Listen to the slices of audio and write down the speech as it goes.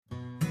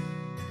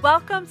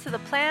Welcome to the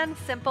Plan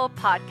Simple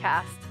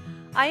podcast.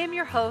 I am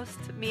your host,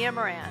 Mia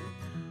Moran.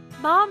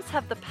 Moms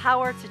have the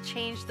power to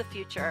change the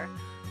future,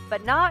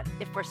 but not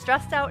if we're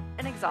stressed out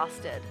and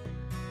exhausted.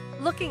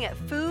 Looking at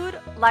food,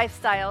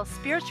 lifestyle,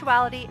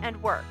 spirituality,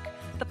 and work,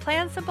 the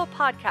Plan Simple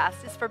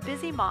podcast is for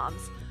busy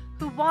moms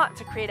who want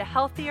to create a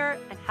healthier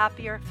and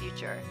happier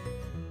future.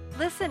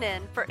 Listen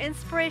in for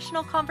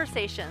inspirational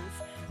conversations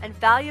and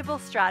valuable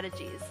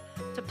strategies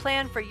to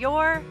plan for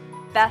your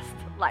best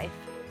life.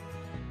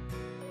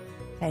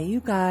 Hey,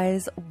 you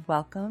guys,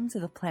 welcome to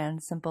the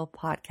Plan Simple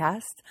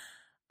podcast.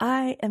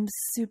 I am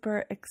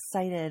super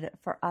excited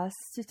for us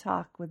to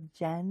talk with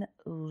Jen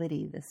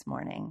Liddy this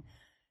morning.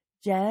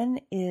 Jen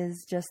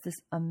is just this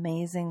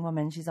amazing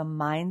woman. She's a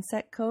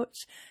mindset coach,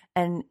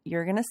 and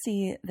you're going to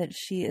see that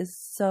she is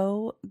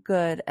so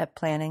good at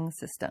planning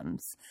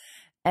systems.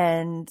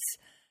 And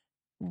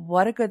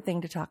what a good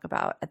thing to talk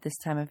about at this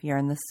time of year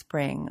in the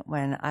spring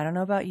when I don't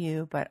know about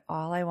you, but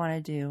all I want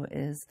to do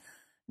is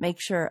make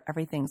sure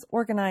everything's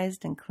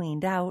organized and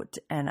cleaned out.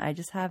 And I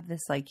just have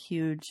this like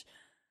huge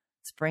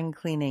spring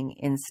cleaning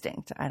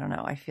instinct. I don't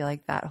know. I feel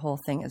like that whole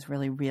thing is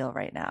really real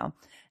right now.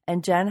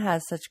 And Jen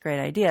has such great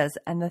ideas.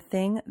 And the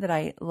thing that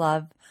I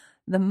love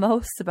the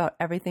most about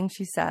everything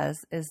she says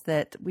is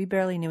that we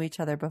barely knew each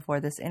other before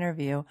this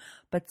interview,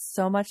 but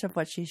so much of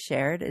what she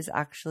shared is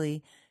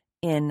actually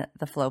in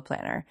the Flow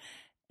Planner.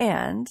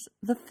 And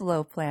the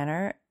Flow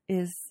Planner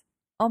is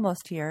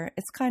almost here.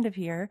 It's kind of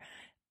here.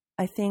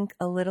 I think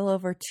a little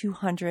over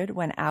 200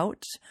 went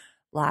out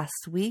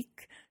last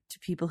week to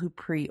people who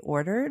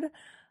pre-ordered.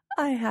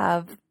 I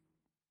have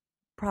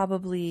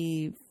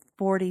probably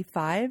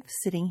 45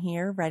 sitting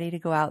here ready to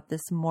go out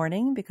this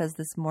morning because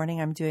this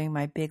morning I'm doing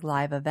my big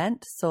live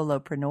event,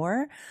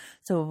 Solopreneur.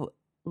 So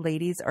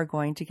ladies are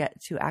going to get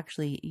to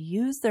actually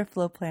use their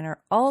Flow Planner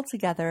all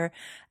together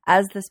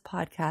as this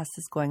podcast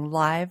is going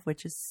live,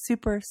 which is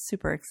super,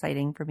 super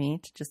exciting for me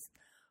to just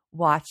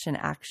watch in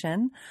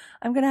action.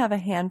 I'm going to have a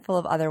handful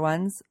of other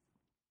ones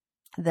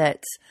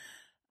that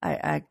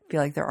I feel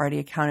like they're already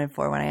accounted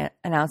for when I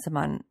announce them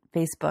on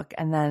Facebook.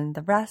 And then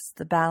the rest,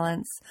 the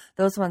balance,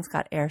 those ones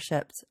got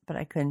airshipped, but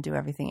I couldn't do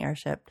everything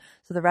airshipped.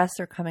 So the rest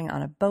are coming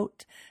on a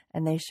boat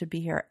and they should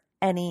be here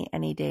any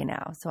day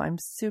now. So I'm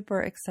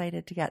super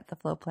excited to get the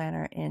Flow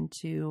Planner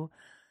into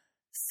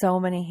so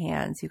many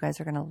hands. You guys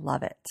are going to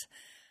love it.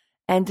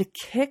 And to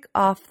kick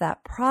off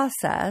that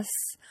process,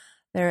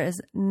 there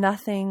is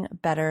nothing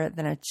better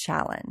than a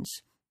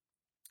challenge.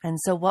 And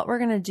so what we're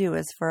going to do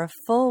is for a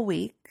full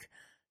week,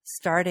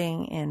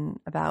 starting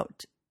in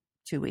about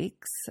 2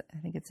 weeks, I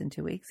think it's in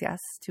 2 weeks. Yes,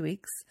 2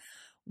 weeks.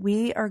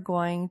 We are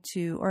going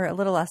to, or a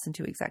little less than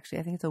 2 weeks, actually.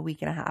 I think it's a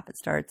week and a half. It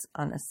starts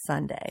on a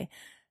Sunday.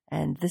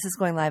 And this is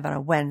going live on a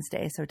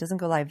Wednesday. So it doesn't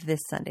go live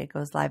this Sunday. It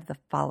goes live the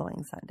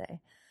following Sunday.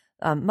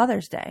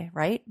 Mother's Day,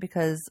 right?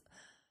 Because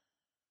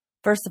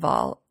first of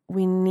all,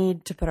 we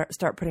need to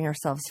start putting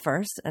ourselves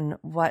first. And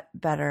what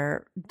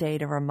better day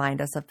to remind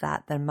us of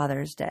that than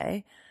Mother's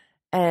Day?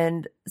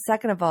 And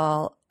second of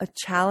all, a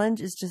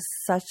challenge is just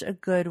such a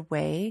good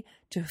way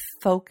to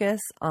focus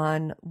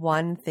on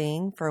one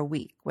thing for a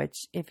week, which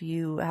if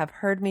you have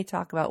heard me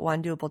talk about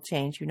One Doable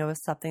Change, you know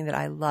is something that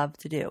I love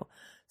to do.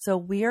 So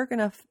we are going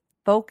to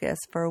focus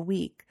for a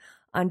week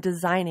on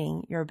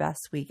designing your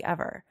best week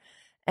ever.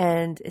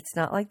 And it's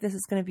not like this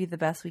is going to be the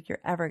best week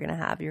you're ever going to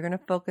have. You're going to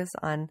focus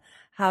on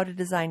how to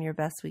design your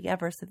best week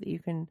ever so that you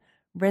can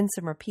rinse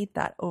and repeat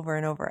that over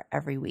and over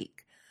every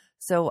week.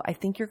 So I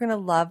think you're going to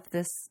love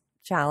this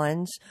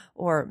challenge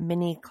or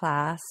mini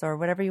class or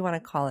whatever you want to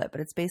call it. But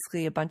it's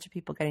basically a bunch of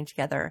people getting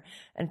together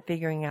and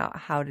figuring out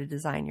how to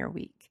design your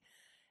week.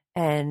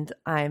 And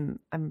I'm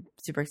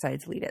super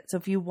excited to lead it. So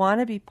if you want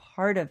to be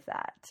part of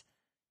that,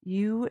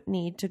 you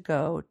need to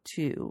go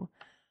to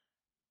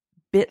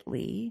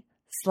bit.ly/flow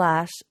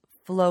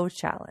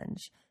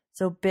challenge.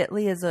 So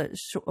bit.ly is a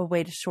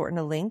way to shorten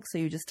a link. So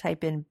you just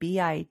type in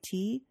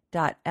bit.ly/flow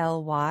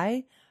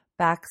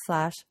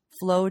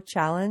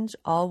challenge,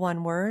 all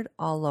one word,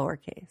 all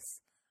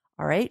lowercase.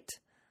 All right.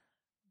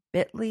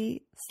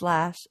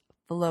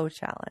 bit.ly/flow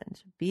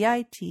challenge,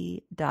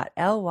 bit.ly/flow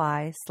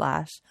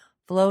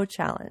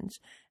challenge.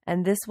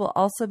 And this will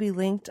also be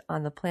linked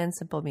on the Plan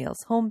Simple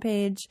Meals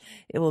homepage.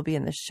 It will be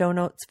in the show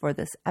notes for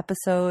this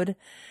episode.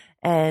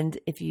 And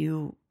if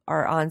you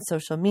are on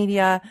social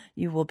media,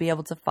 you will be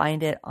able to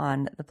find it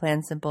on the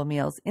Plan Simple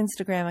Meals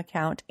Instagram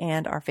account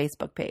and our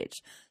Facebook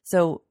page.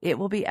 So it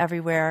will be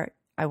everywhere.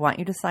 I want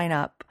you to sign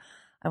up.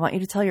 I want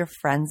you to tell your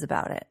friends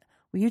about it.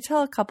 Will you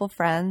tell a couple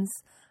friends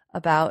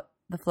about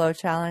the Flow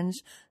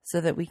Challenge so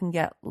that we can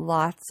get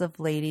lots of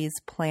ladies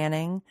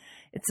planning?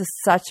 It's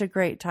such a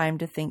great time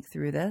to think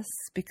through this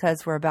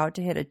because we're about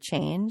to hit a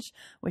change,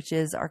 which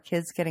is our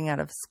kids getting out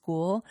of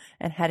school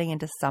and heading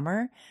into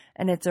summer.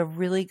 And it's a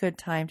really good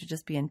time to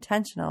just be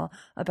intentional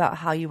about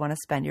how you want to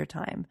spend your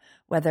time,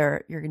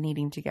 whether you're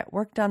needing to get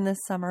work done this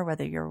summer,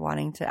 whether you're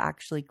wanting to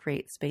actually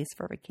create space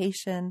for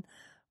vacation,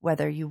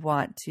 whether you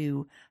want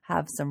to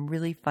have some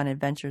really fun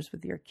adventures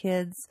with your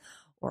kids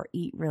or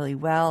eat really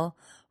well,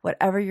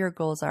 whatever your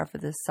goals are for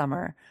this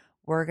summer,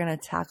 we're going to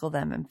tackle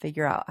them and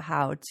figure out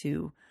how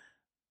to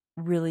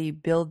really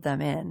build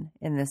them in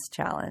this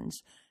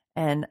challenge.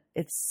 And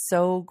it's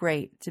so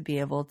great to be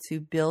able to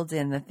build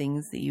in the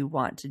things that you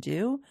want to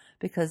do,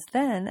 because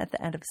then at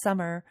the end of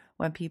summer,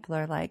 when people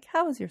are like,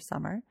 how was your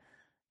summer?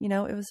 You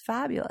know, it was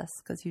fabulous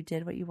because you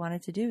did what you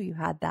wanted to do. You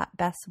had that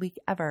best week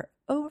ever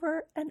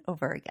over and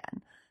over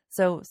again.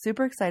 So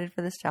super excited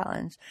for this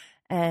challenge.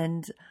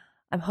 And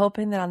I'm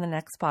hoping that on the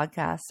next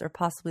podcast, or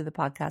possibly the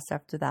podcast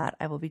after that,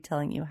 I will be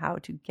telling you how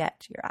to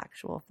get your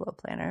actual flow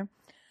planner.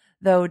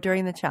 Though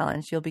during the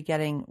challenge, you'll be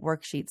getting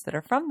worksheets that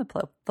are from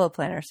the flow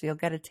planner, so you'll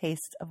get a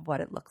taste of what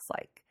it looks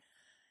like.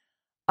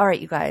 All right,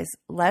 you guys,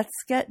 let's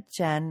get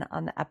Jen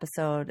on the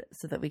episode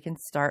so that we can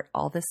start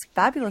all this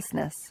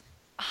fabulousness.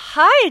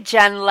 Hi,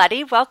 Jen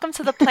Leddy. Welcome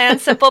to the Plan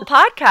Simple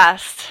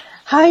podcast.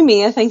 Hi,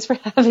 Mia. Thanks for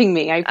having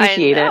me. I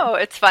appreciate it. I know.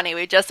 It's funny.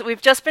 We've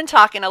just been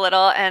talking a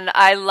little, and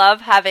I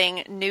love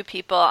having new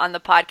people on the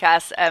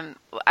podcast.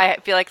 I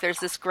feel like there's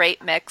this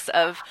great mix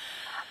of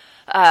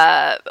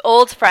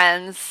old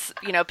friends,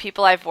 you know,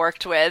 people I've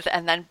worked with,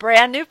 and then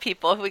brand new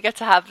people who we get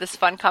to have this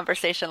fun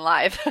conversation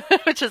live,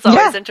 which is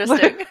always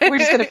interesting. We're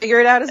just going to figure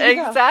it out as we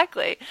go.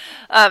 Exactly.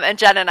 And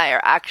Jen and I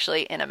are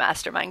actually in a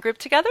mastermind group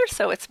together,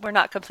 so we're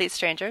not complete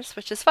strangers,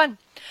 which is fun.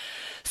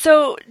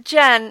 So,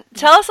 Jen,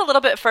 tell us a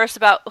little bit first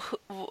about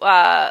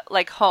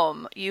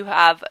home. You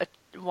have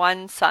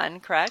one son,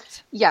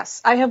 correct?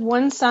 Yes, I have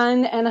one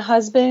son and a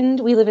husband.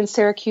 We live in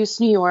Syracuse,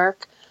 New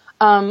York.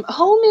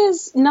 Home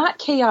is not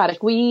chaotic.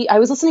 I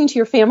was listening to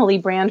your family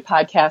brand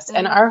podcast,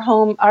 and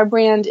our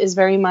brand is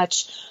very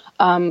much,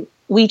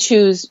 we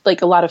choose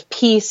like a lot of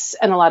peace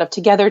and a lot of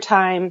together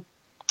time.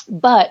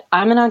 But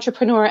I'm an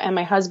entrepreneur and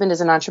my husband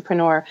is an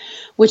entrepreneur,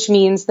 which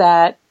means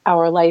that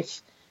our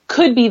life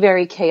could be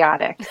very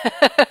chaotic.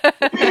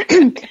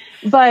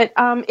 But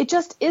it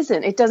just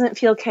isn't. It doesn't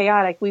feel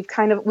chaotic.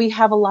 We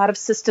have a lot of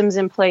systems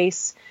in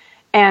place.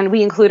 And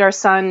we include our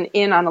son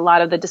in on a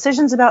lot of the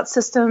decisions about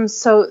systems.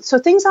 So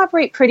things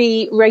operate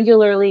pretty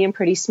regularly and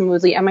pretty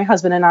smoothly. And my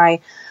husband and I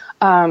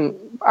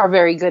are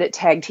very good at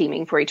tag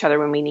teaming for each other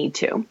when we need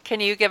to. Can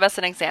you give us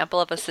an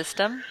example of a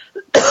system?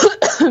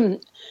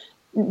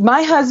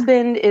 My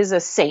husband is a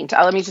saint.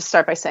 Let me just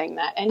start by saying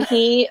that.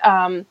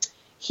 And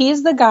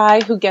he's the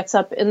guy who gets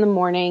up in the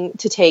morning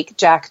to take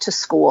Jack to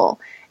school.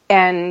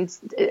 And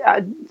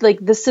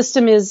the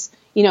system is,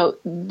 you know,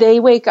 they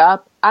wake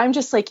up. I'm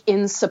just like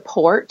in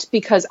support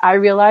because I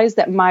realize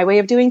that my way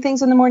of doing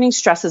things in the morning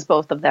stresses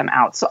both of them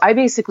out. So I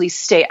basically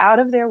stay out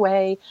of their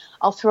way.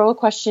 I'll throw a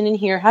question in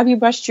here. Have you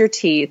brushed your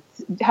teeth?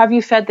 Have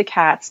you fed the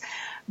cats?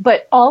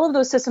 But all of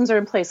those systems are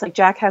in place. Like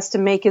Jack has to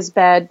make his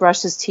bed,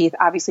 brush his teeth,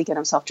 obviously get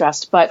himself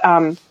dressed, but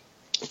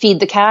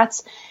feed the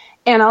cats.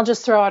 And I'll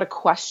just throw out a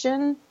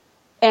question.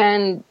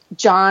 And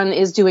John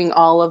is doing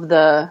all of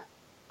the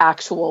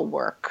actual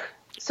work.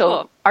 So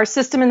cool. Our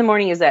system in the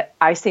morning is that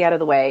I stay out of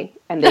the way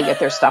and they get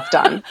their stuff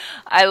done.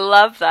 I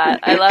love that.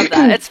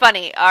 It's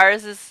funny.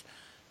 Ours is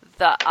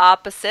the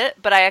opposite,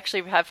 but I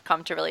actually have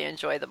come to really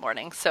enjoy the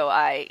morning. So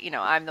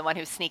I'm the one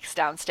who sneaks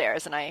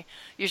downstairs and I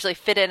usually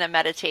fit in a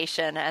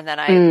meditation and then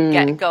I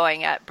get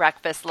going at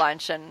breakfast,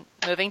 lunch, and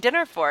moving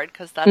dinner forward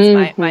because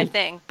that's my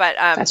thing. But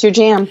that's your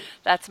jam.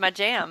 That's my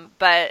jam.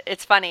 But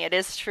it's funny. It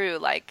is true.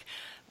 Like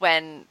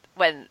when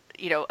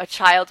a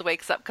child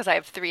wakes up, because I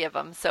have 3 of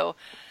them. So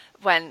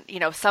when,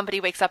 somebody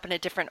wakes up in a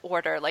different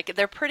order, like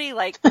they're pretty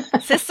like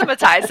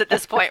systematized at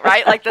this point,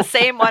 right? Like the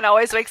same one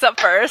always wakes up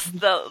first.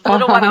 The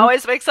little one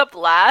always wakes up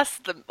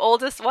last. The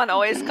oldest one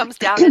always comes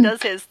down and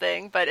does his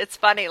thing. But it's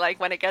funny, like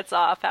when it gets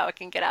off, how it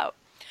can get out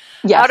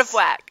of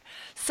whack.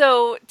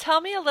 So tell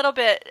me a little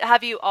bit,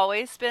 have you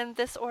always been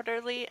this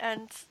orderly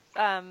and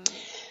balanced?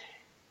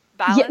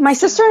 Yeah, my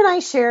sister and I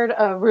shared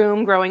a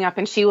room growing up,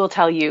 and she will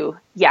tell you,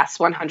 yes,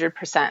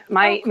 100%.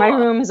 My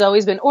room has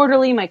always been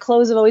orderly. My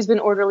clothes have always been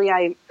orderly.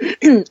 I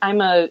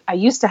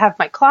used to have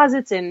my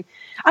closets, and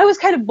I was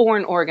kind of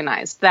born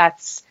organized.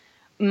 That's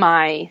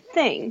my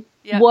thing.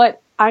 Yeah.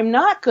 What I'm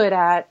not good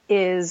at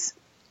is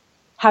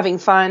having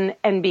fun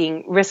and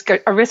being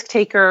a risk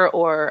taker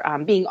or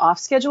being off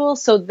schedule.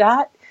 So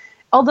that,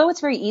 although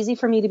it's very easy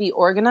for me to be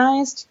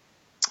organized,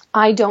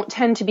 I don't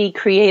tend to be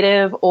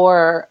creative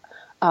or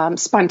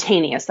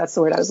spontaneous. That's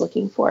the word I was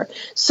looking for.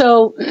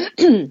 So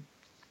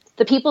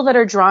the people that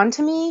are drawn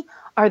to me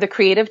are the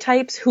creative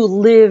types who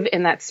live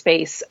in that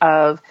space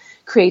of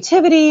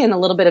creativity and a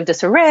little bit of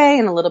disarray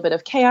and a little bit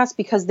of chaos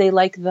because they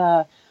like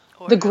the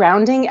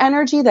grounding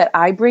energy that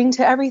I bring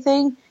to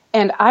everything.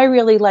 And I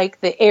really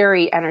like the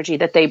airy energy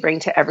that they bring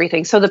to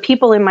everything. So the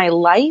people in my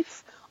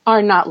life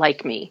are not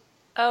like me.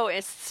 Oh,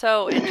 it's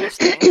so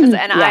interesting.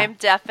 And I'm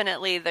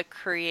definitely the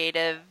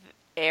creative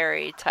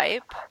airy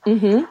type,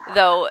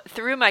 though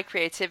through my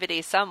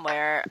creativity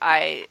somewhere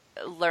I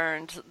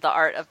learned the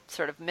art of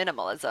sort of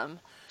minimalism.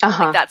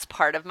 Like that's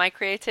part of my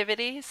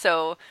creativity.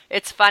 So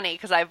it's funny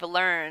because I've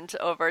learned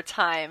over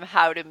time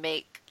how to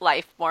make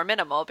life more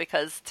minimal,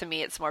 because to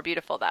me it's more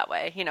beautiful that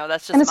way.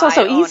 That's just, and it's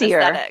also easier.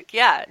 Aesthetic.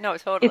 Yeah, no,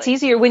 totally. It's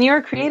easier when you're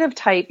a creative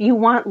type. You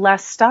want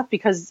less stuff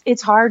because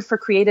it's hard for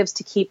creatives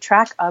to keep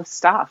track of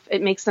stuff.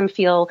 It makes them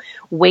feel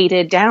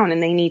weighted down,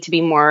 and they need to be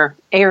more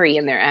airy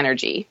in their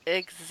energy.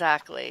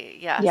 Exactly.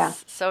 Yes. Yeah.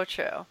 So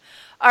true.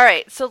 All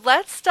right, so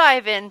let's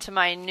dive into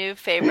my new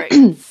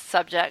favorite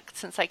subject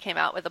since I came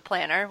out with a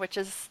planner, which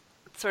is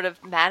sort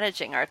of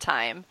managing our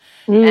time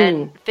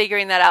and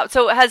figuring that out.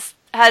 So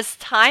has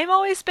time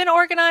always been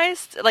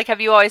organized? Like,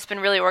 have you always been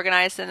really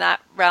organized in that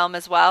realm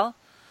as well?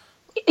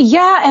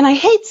 Yeah, and I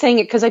hate saying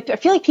it because I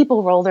feel like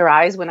people roll their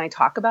eyes when I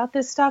talk about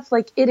this stuff.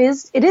 Like, it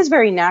is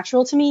very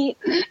natural to me.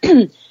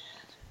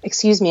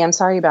 Excuse me, I'm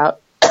sorry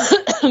about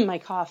my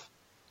cough.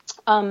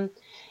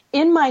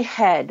 In my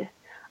head,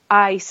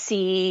 I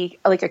see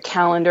like a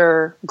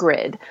calendar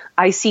grid.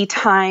 I see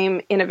time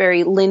in a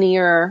very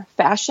linear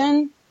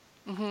fashion.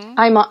 Mm-hmm.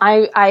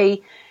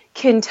 I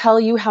can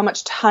tell you how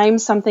much time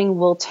something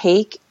will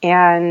take,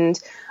 and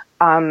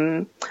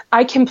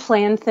I can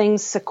plan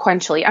things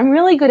sequentially. I'm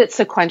really good at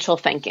sequential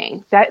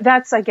thinking.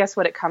 That's, I guess,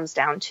 what it comes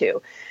down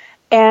to.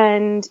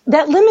 And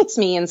that limits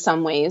me in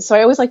some ways. So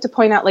I always like to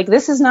point out, like,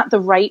 this is not the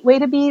right way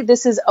to be.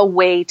 This is a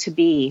way to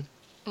be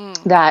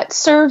that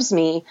serves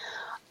me.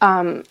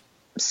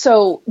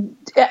 So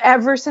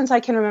ever since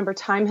I can remember,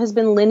 time has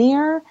been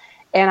linear,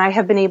 and I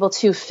have been able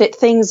to fit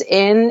things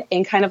in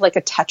kind of like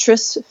a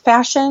Tetris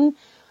fashion,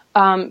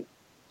 to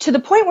the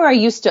point where I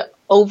used to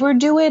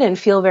overdo it and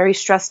feel very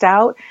stressed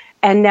out.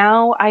 And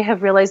now I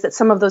have realized that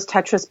some of those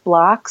Tetris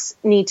blocks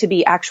need to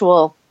be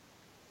actual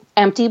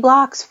empty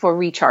blocks for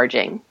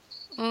recharging.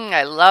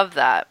 I love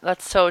that.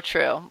 That's so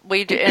true.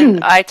 We do,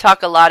 and I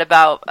talk a lot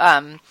about,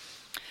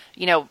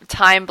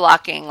 time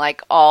blocking,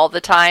 like all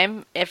the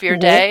time of your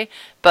day,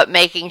 but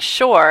making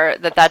sure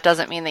that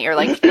doesn't mean that you're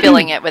like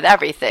filling it with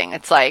everything.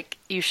 It's like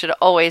you should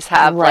always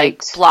have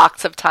like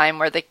blocks of time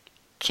where the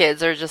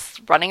kids are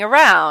just running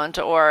around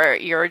or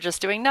you're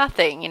just doing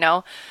nothing,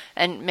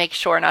 and make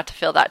sure not to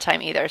fill that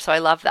time either. So I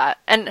love that.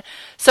 And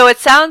so it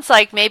sounds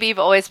like maybe you've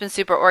always been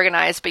super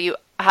organized, but you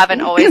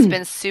haven't always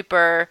been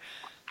super,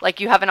 like,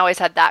 you haven't always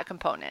had that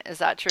component. Is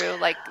that true?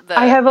 Like,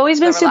 I have always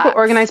been super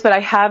organized, but I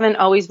haven't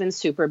always been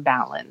super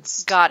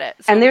balanced. Got it.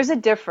 So, and there's a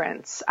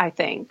difference, I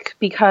think,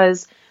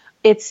 because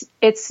it's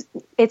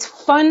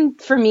fun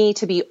for me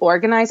to be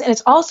organized, and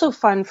it's also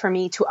fun for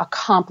me to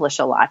accomplish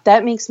a lot.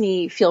 That makes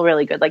me feel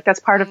really good. Like, that's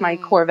part of my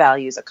core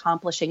values,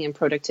 accomplishing and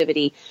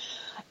productivity.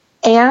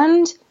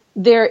 And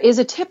there is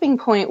a tipping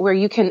point where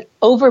you can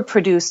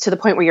overproduce to the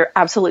point where you're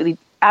absolutely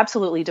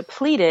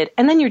depleted,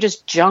 and then you're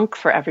just junk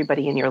for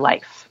everybody in your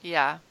life.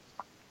 Yeah.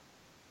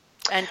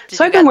 And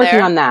so I've been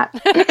working on that.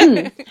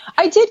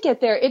 I did get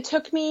there. It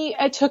took me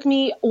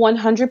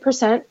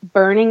 100%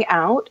 burning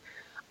out.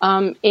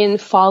 In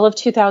fall of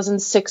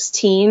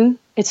 2016,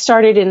 it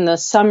started in the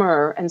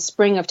summer and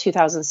spring of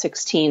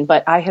 2016,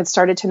 but I had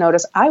started to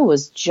notice I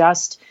was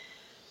just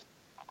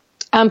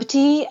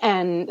empty,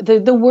 and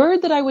the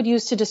word that I would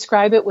use to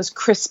describe it was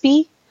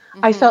crispy.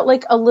 Mm-hmm. I felt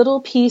like a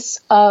little piece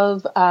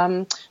of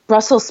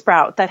Brussels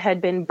sprout that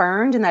had been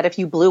burned, and that if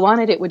you blew on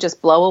it, it would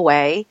just blow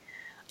away.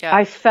 Yeah.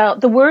 I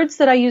felt the words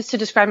that I used to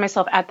describe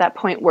myself at that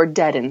point were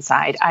dead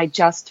inside. I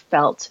just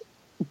felt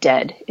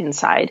dead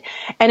inside.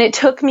 And it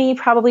took me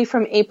probably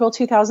from April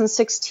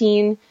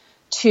 2016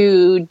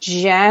 to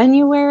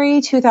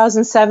January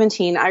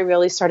 2017, I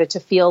really started to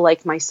feel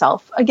like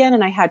myself again.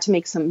 And I had to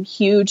make some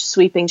huge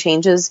sweeping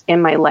changes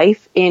in my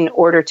life in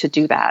order to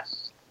do that.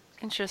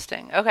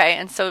 Interesting. Okay.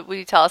 And so will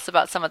you tell us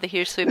about some of the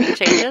huge sweeping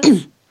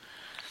changes?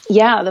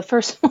 Yeah. The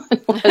first one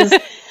was,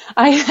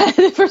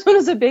 the first one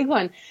was a big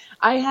one.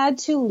 I had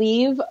to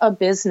leave a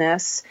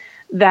business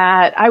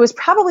that I was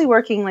probably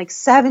working like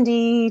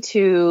 70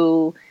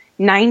 to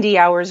 90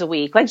 hours a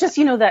week. Like, just,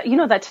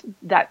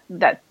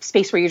 that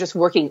space where you're just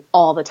working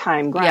all the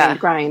time,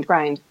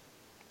 grind.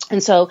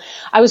 And so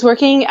I was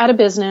working at a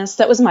business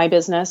that was my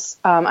business.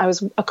 I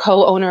was a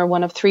co-owner,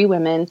 one of 3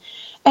 women,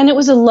 and it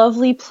was a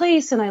lovely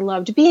place, and I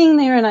loved being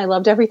there, and I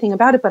loved everything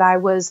about it, but I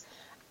was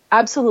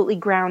absolutely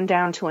ground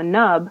down to a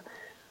nub,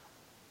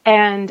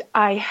 and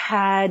I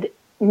had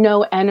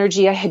no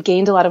energy. I had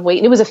gained a lot of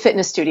weight. It was a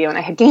fitness studio, and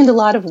I had gained a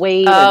lot of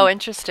weight. Oh,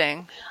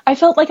 interesting. I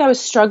felt like I was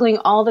struggling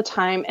all the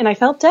time, and I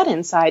felt dead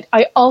inside.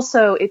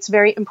 It's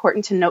very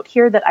important to note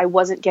here that I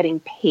wasn't getting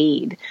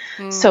paid.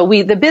 So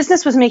the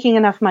business was making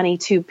enough money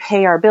to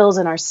pay our bills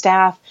and our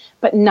staff,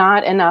 but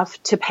not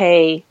enough to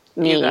pay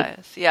me. You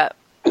guys, yeah.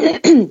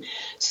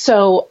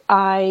 So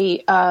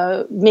I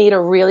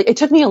it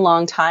took me a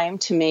long time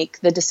to make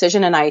the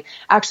decision, and I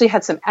actually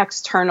had some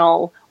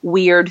external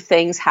weird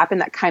things happen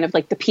that kind of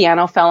like the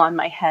piano fell on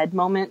my head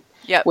moment,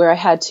 where I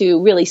had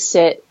to really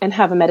sit and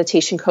have a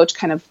meditation coach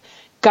kind of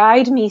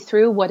guide me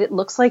through what it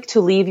looks like to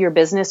leave your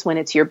business when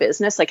it's your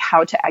business, like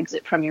how to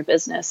exit from your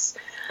business.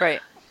 Right.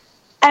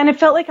 And it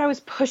felt like I was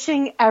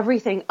pushing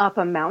everything up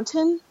a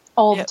mountain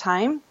all the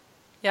time.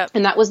 Yep.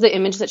 And that was the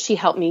image that she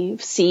helped me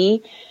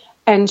see.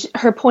 And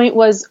her point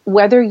was,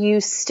 whether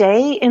you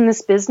stay in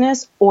this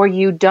business or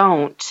you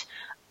don't,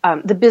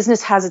 the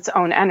business has its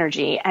own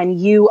energy, and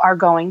you are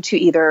going to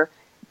either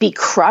be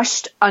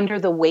crushed under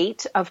the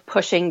weight of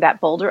pushing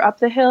that boulder up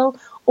the hill,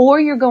 or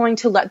you're going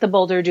to let the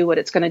boulder do what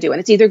it's going to do. And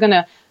it's either going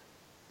to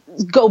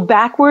go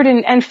backward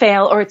and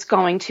fail, or it's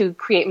going to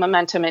create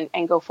momentum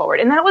and go forward.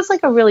 And that was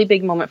like a really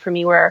big moment for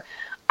me, where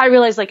I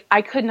realized like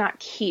I could not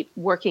keep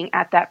working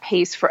at that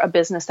pace for a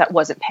business that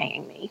wasn't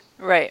paying me.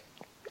 Right.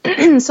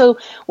 So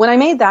when I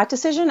made that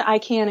decision, I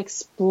can't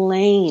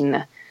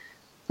explain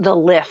the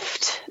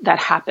lift that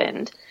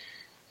happened.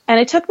 And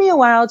it took me a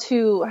while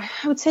to,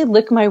 I would say,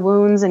 lick my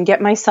wounds and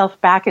get myself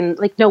back and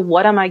like, know,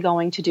 what am I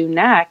going to do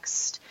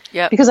next?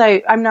 Yep. Because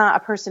I'm not a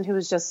person who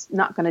is just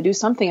not going to do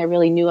something. I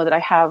really knew that I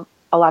have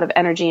a lot of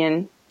energy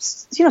and,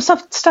 you know,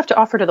 stuff to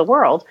offer to the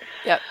world.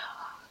 Yep.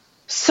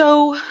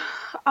 So,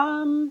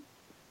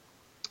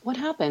 what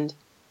happened?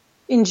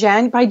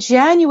 By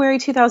January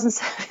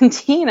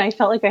 2017, I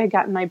felt like I had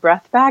gotten my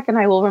breath back. And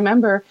I will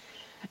remember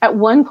at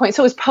one point,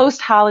 so it was post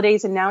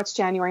holidays and now it's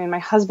January, and my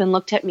husband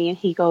looked at me and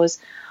he goes,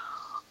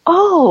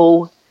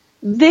 "Oh,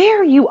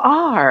 there you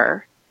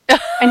are."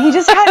 And he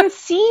just hadn't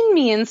seen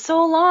me in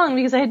so long,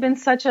 because I had been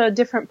such a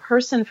different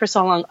person for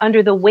so long,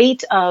 under the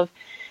weight of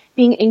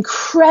being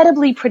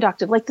incredibly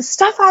productive. Like, the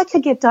stuff I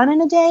could get done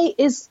in a day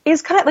is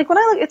kind of like, when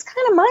I look, it's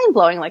kind of mind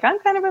blowing. Like, I'm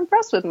kind of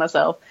impressed with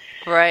myself.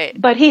 Right.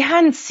 But he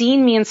hadn't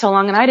seen me in so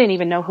long, and I didn't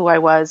even know who I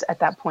was at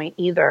that point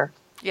either.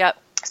 Yep.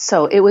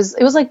 So it was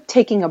like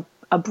taking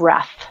a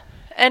breath.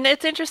 And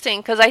it's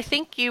interesting because I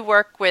think you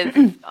work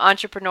with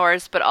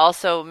entrepreneurs, but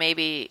also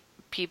maybe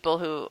people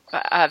who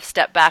have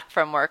stepped back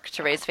from work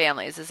to raise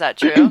families. Is that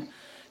true?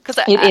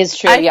 Because it is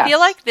true. I feel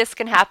like this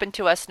can happen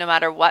to us no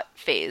matter what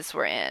phase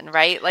we're in,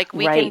 right? Like,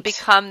 we can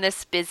become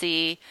this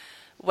busy,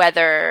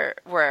 whether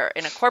we're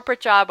in a corporate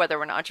job, whether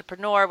we're an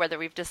entrepreneur, whether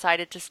we've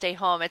decided to stay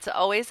home. It's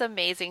always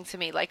amazing to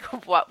me, like,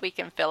 what we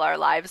can fill our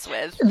lives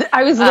with.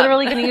 I was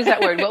literally going to use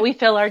that word, what we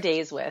fill our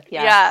days with.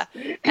 Yes.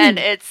 Yeah. And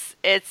it's,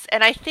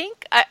 and I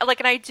think,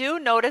 and I do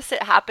notice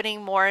it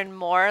happening more and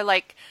more,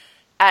 like,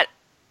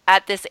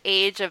 at this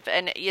age of,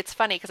 and it's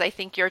funny because I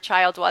think your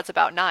child was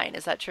about 9.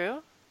 Is that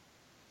true?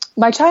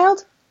 My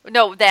child?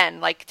 No, then,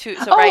 like, 2.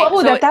 So,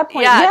 so at that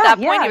point. Yeah, at that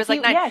point he was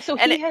like 9. Yeah, so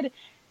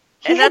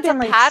he had been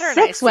like pattern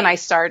 6 when I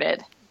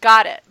started.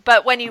 Got it.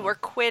 But when you were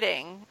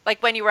quitting,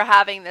 like when you were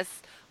having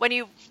this,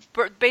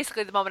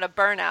 basically the moment of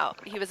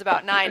burnout, he was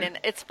about 9. And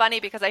it's funny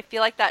because I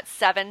feel like that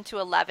 7 to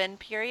 11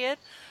 period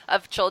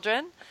of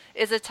children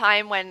is a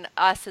time when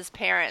us as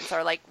parents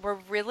are like, we're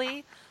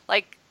really,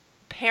 like,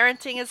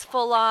 parenting is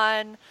full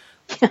on,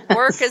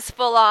 work is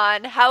full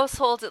on,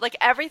 household, like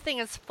everything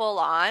is full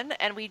on,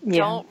 and we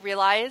don't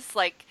realize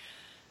like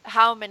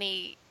how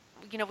many,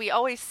 you know, we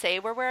always say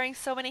we're wearing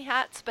so many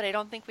hats, but I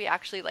don't think we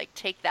actually like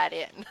take that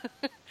in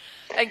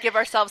and give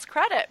ourselves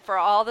credit for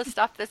all the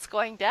stuff that's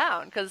going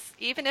down. Because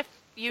even if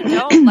you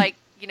don't like,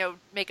 you know,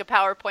 make a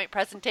PowerPoint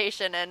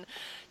presentation and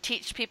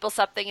teach people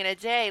something in a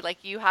day,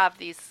 like you have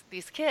these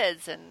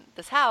kids and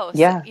this house,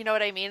 you know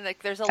what I mean?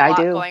 Like there's a lot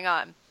going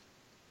on.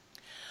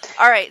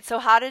 All right, so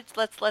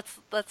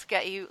let's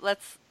get you,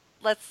 let's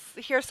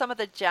hear some of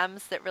the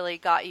gems that really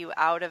got you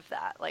out of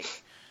that. Like,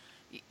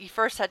 you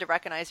first had to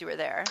recognize you were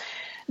there.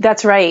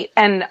 That's right.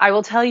 And I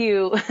will tell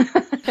you,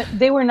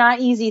 they were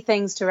not easy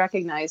things to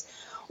recognize.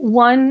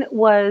 One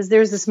was,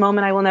 there's this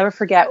moment I will never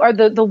forget, or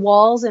the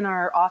walls in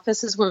our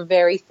offices were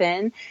very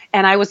thin,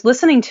 and I was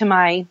listening to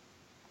my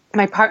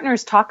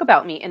partners talk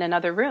about me in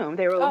another room.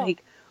 They were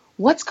like,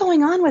 "What's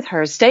going on with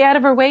her? Stay out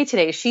of her way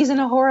today. She's in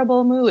a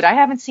horrible mood. I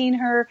haven't seen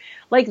her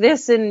like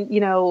this. And,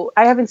 you know,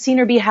 I haven't seen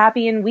her be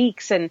happy in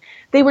weeks." And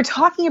they were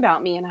talking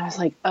about me, and I was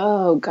like,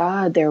 oh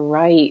God, they're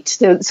right.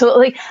 So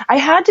like, I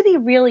had to be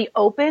really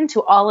open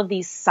to all of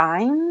these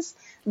signs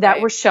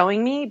that were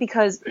showing me,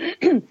 because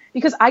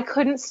I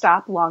couldn't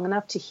stop long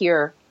enough to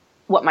hear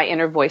what my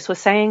inner voice was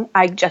saying.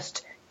 I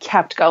just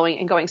kept going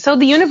and going. So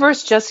the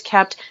universe just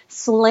kept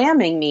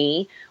slamming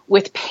me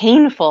with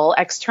painful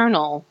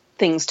external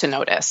things to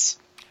notice.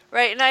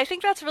 Right. And I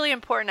think that's really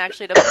important,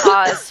 actually, to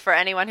pause for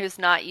anyone who's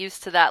not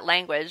used to that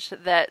language,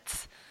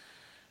 that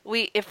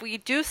if we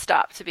do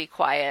stop to be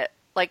quiet,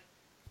 like,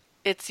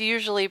 it's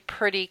usually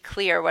pretty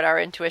clear what our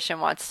intuition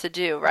wants to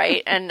do.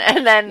 Right. And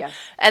then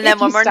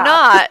when we're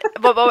not,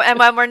 and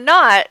when we're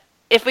not,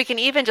 if we can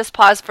even just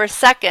pause for a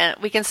second,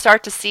 we can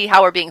start to see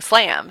how we're being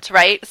slammed,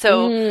 right?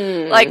 So,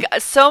 like,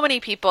 so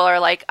many people are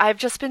like, I've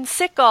just been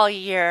sick all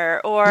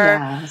year, or,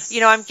 you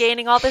know, I'm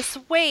gaining all this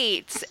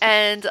weight.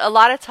 And a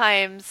lot of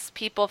times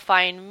people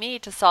find me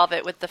to solve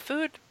it with the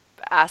food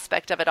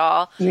aspect of it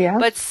all. Yeah.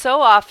 But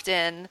so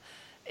often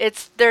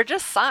they're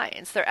just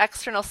signs. They're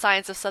external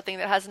signs of something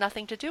that has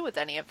nothing to do with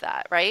any of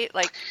that, right?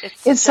 Like,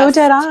 it's so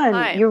dead on.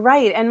 Time. You're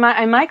right. And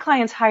my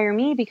clients hire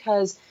me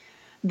because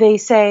they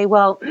say,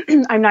 well,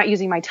 I'm not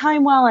using my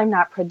time well. I'm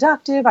not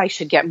productive. I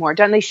should get more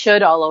done. They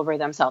should all over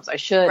themselves. I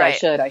should.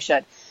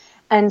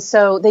 And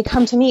so they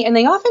come to me, and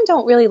they often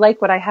don't really like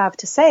what I have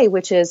to say,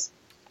 which is,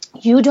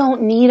 You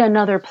don't need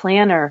another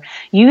planner.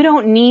 You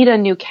don't need a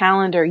new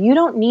calendar. You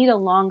don't need a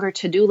longer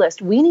to-do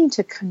list. We need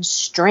to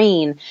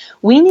constrain.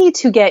 We need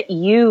to get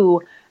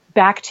you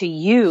back to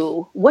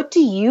you. What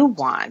do you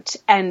want?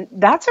 And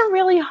that's a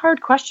really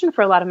hard question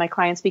for a lot of my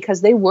clients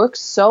because they work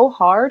so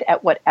hard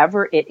at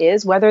whatever it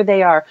is, whether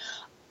they are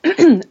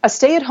a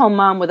stay-at-home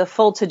mom with a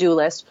full to-do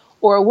list,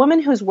 or a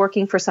woman who's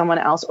working for someone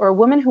else, or a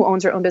woman who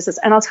owns her own business.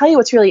 And I'll tell you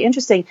what's really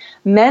interesting.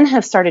 Men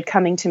have started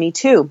coming to me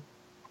too.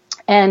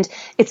 And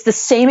it's the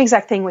same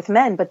exact thing with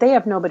men, but they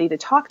have nobody to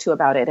talk to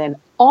about it. And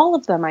all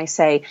of them, I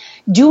say,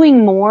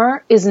 doing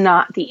more is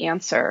not the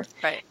answer.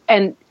 Right.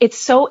 And it's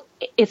so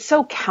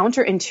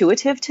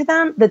counterintuitive to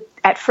them that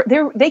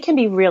they can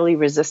be really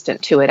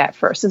resistant to it at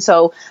first. And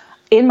so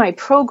in my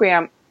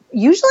program,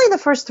 usually the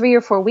first 3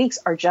 or 4 weeks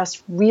are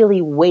just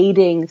really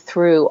wading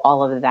through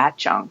all of that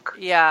junk.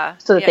 Yeah.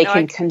 So that they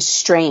can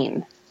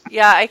constrain.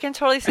 Yeah, I can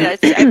totally see that.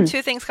 I have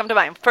two things come to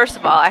mind. First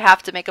of all, I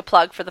have to make a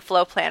plug for the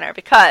Flow Planner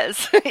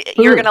because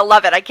you're going to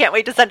love it. I can't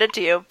wait to send it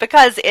to you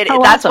because that's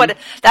awesome.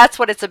 That's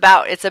what it's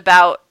about. It's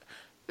about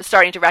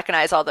starting to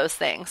recognize all those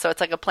things. So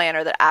it's like a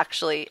planner that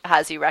actually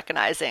has you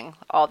recognizing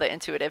all the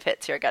intuitive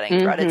hits you're getting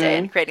throughout a day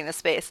and creating the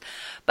space.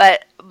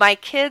 But my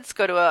kids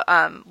go to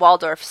a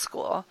Waldorf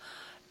school,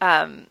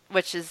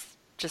 which is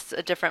just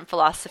a different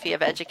philosophy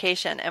of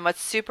education. And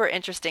what's super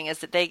interesting is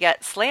that they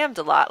get slammed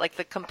a lot. Like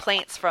the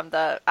complaints from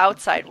the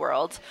outside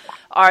world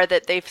are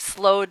that they've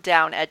slowed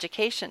down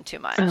education too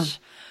much.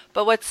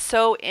 But what's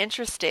so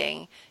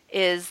interesting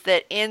is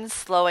that in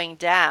slowing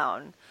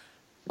down,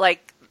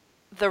 like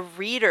the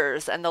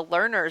readers and the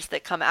learners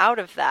that come out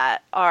of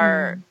that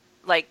are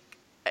like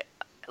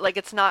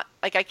it's not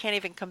like I can't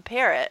even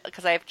compare it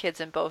because I have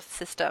kids in both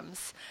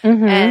systems.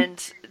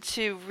 And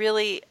to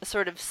really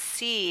sort of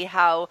see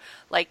how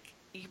like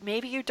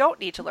maybe you don't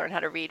need to learn how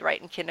to read,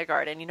 write in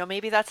kindergarten. You know,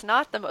 maybe that's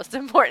not the most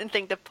important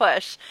thing to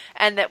push.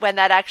 And that when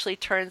that actually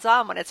turns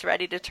on, when it's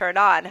ready to turn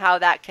on, how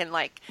that can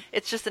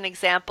it's just an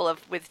example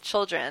of with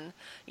children,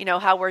 you know,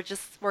 how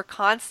we're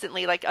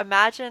constantly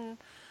imagine,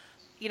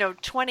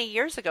 20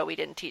 years ago, we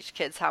didn't teach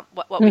kids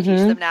what we teach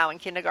them now in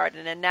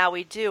kindergarten. And now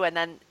we do. And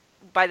then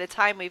by the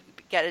time we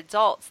get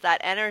adults,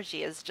 that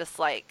energy is just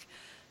that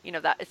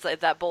it's like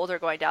that boulder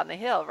going down the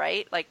hill,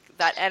 right? Like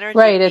that energy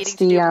needing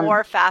to do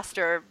more,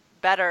 faster,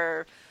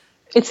 better.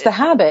 It's the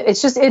habit.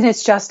 It's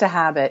just a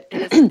habit.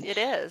 It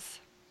is.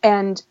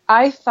 And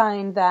I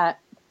find that,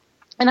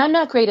 and I'm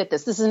not great at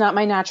this. This is not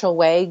my natural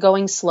way.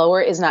 Going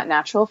slower is not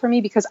natural for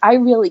me because I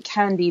really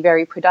can be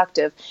very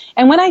productive.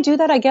 And when I do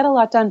that, I get a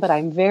lot done, but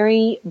I'm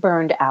very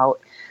burned out.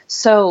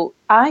 So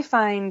I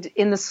find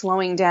in the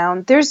slowing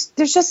down, there's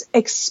just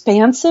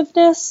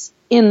expansiveness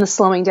in the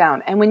slowing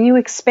down. And when you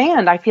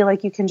expand, I feel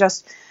like you can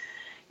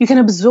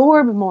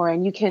absorb more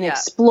and you can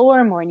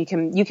explore more and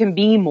you can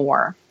be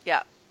more.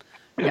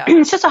 Yeah.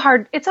 It's a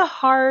hard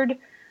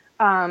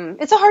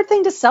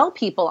thing to sell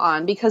people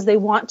on because they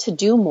want to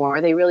do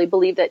more. They really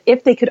believe that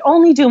if they could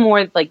only do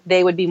more,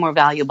 they would be more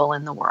valuable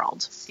in the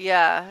world.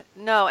 Yeah,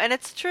 no. And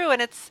it's true.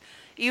 And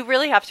you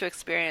really have to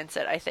experience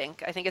it. I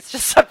think it's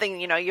just something,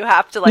 you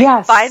have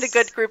to find a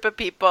good group of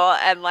people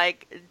and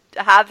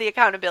have the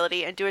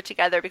accountability and do it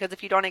together, because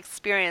if you don't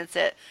experience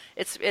it,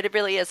 it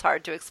really is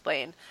hard to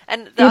explain.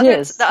 And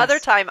the other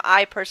time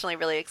I personally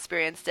really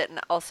experienced it and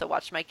also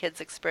watched my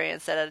kids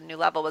experience it at a new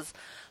level was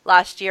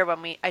last year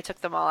when I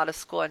took them all out of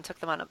school and took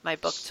them on my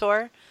book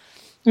tour.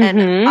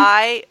 And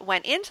I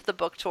went into the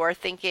book tour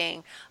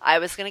thinking I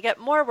was going to get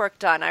more work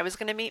done. I was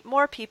going to meet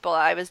more people.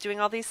 I was doing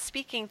all these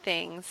speaking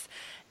things.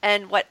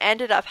 And what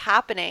ended up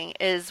happening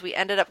is we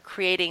ended up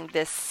creating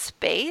this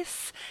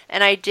space.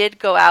 And I did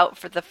go out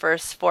for the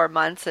first 4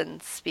 months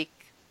and speak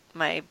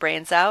my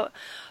brains out.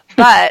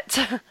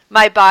 But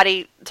my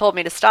body told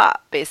me to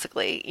stop,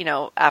 basically,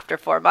 after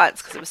 4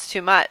 months because it was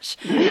too much.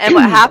 And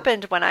what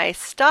happened when I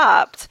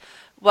stopped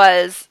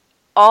was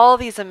all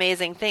these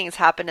amazing things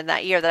happened in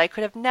that year that I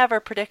could have never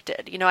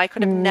predicted. I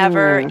could have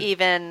never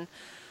even...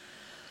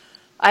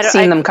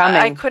 seen them coming.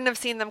 I couldn't have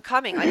seen them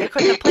coming. I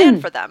couldn't have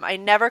planned for them. I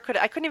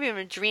couldn't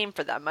even dream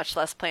for them, much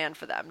less plan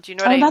for them. Do you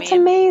know what I mean? That's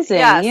amazing.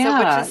 Yeah. So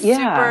which is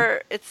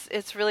super,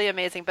 it's really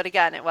amazing. But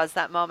again, it was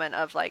that moment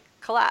of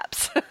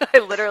collapse. I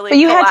literally But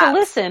you collapsed. had to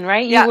listen,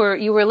 right? Yeah.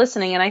 You were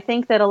listening. And I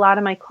think that a lot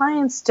of my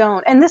clients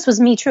don't, and this was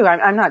me too.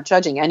 I'm not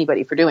judging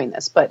anybody for doing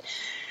this, but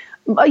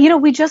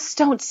we just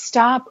don't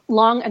stop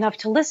long enough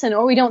to listen,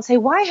 or we don't say,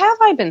 why have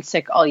I been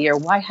sick all year?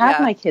 Why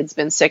have my kids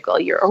been sick all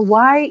year? Or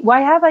why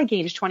have I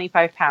gained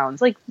 25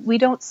 pounds? We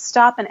don't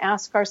stop and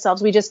ask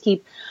ourselves. We just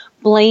keep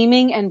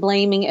blaming and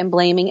blaming and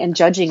blaming and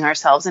judging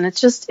ourselves. And it's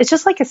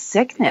just like a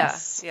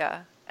sickness.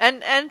 Yeah.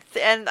 And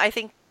I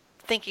think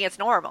thinking it's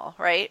normal,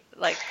 right?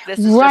 This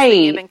is just the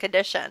human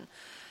condition.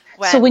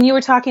 So when you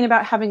were talking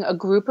about having a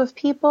group of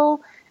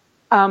people,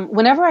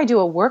 whenever I do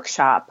a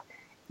workshop,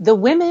 the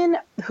women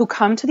who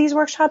come to these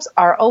workshops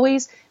are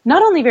always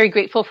not only very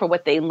grateful for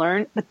what they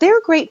learn, but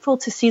they're grateful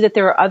to see that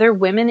there are other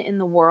women in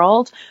the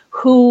world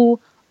who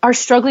are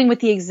struggling with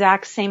the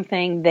exact same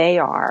thing they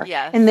are.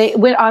 Yes. And they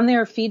went on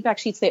their feedback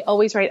sheets, they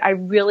always write, I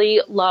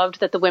really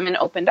loved that the women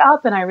opened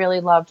up, and I really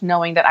loved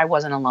knowing that I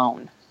wasn't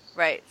alone.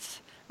 Right.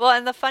 Well,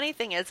 and the funny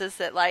thing is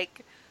that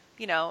like,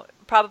 you know,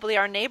 probably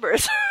our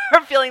neighbors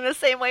are feeling the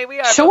same way we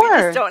are. Sure. But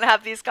we just don't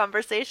have these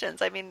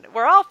conversations. I mean,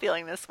 we're all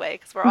feeling this way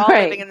because we're all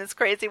living in this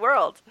crazy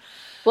world.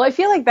 Well, I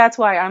feel like that's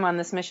why I'm on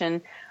this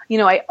mission. You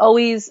know,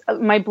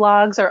 my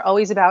blogs are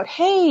always about,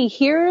 hey,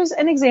 here's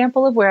an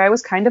example of where I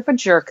was kind of a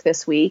jerk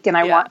this week, and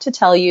I want to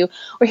tell you,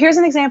 or here's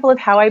an example of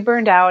how I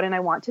burned out, and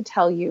I want to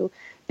tell you,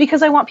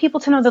 because I want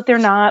people to know that they're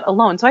not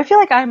alone. So I feel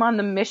like I'm on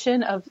the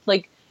mission of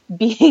like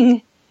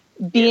being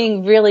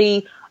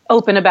really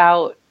open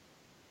about,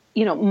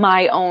 you know,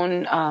 my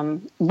own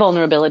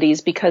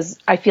vulnerabilities, because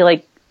I feel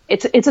like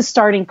it's a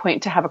starting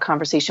point to have a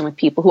conversation with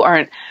people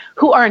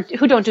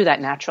who don't do that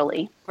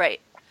naturally.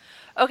 Right.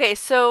 Okay,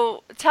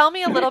 so tell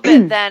me a little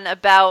bit then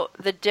about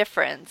the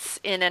difference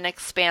in an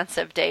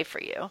expansive day for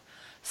you.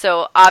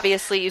 So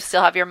obviously you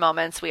still have your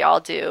moments, we all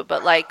do,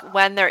 but like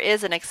when there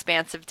is an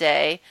expansive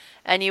day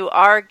and you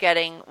are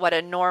getting what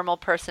a normal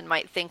person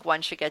might think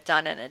one should get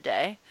done in a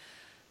day,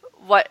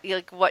 what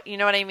you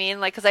know what I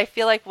mean? Like, because I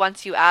feel like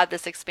once you add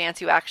this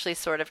expanse, you actually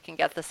sort of can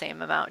get the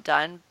same amount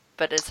done,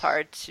 but it's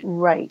hard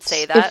to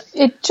say that.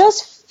 It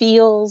just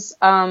feels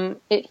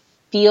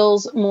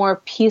feels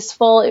more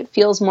peaceful. It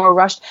feels more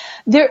rushed.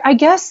 I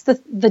guess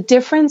the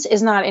difference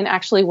is not in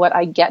actually what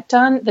I get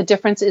done. The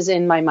difference is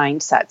in my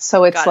mindset.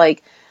 So it's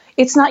like,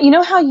 it's not, you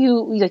know how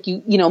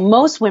you know,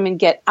 most women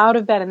get out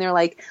of bed and they're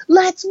like,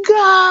 let's go.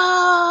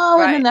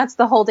 Right. And then that's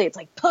the whole day. It's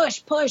like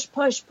push, push,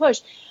 push,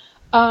 push.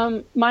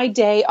 My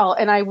day,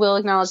 and I will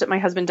acknowledge that my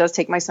husband does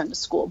take my son to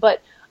school,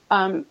 but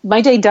my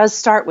day does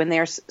start when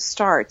theirs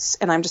starts,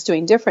 and I'm just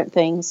doing different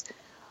things.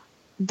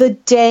 The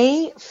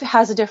day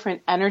has a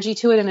different energy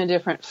to it and a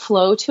different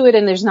flow to it,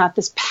 and there's not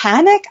this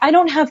panic. I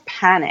don't have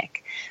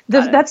panic.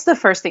 That's the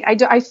first thing.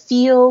 I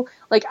feel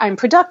like I'm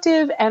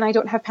productive and I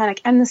don't have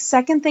panic. And the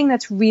second thing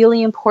that's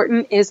really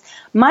important is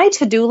my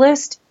to-do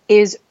list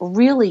is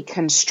really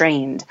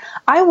constrained.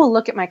 I will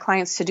look at my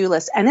client's to-do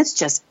list and it's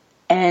just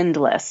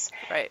endless.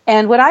 Right.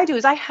 And what I do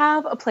is I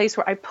have a place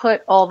where I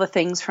put all the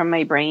things from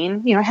my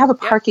brain. You know, I have a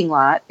parking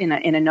lot in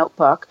a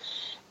notebook.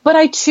 But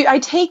I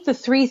take the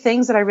 3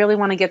 things that I really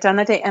want to get done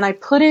that day and I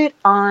put it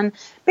on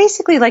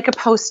basically like a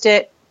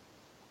Post-it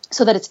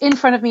so that it's in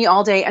front of me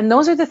all day. And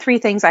those are the 3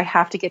 things I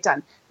have to get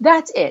done.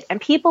 That's it.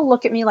 And people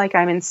look at me like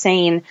I'm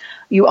insane.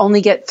 You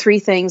only get 3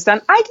 things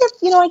done. I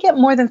get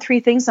more than 3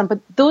 things done, but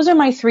those are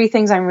my 3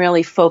 things I'm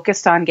really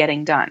focused on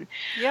getting done.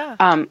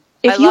 Yeah.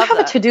 If you have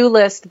a to-do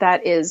list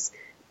that is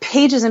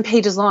pages and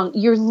pages long,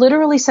 you're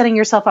literally setting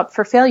yourself up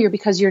for failure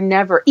because you're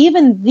never,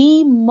 even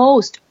the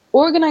most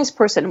organized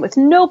person with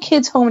no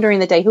kids home during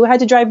the day who had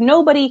to drive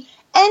nobody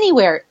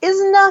anywhere is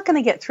not going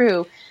to get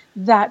through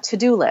that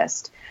to-do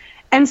list.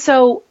 And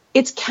so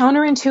it's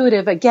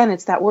counterintuitive. Again,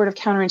 it's that word of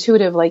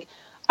counterintuitive. Like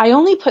I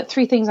only put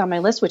 3 things on my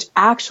list, which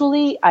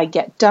actually I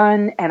get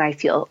done and I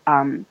feel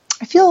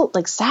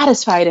like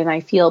satisfied and I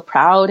feel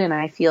proud and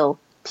I feel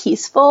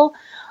peaceful.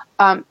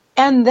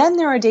 And then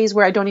there are days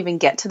where I don't even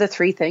get to the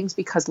 3 things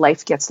because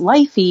life gets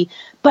lifey,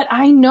 but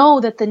I know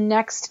that the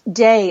next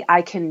day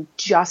I can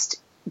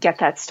just get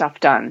that stuff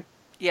done.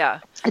 Yeah.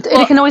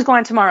 It can always go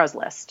on tomorrow's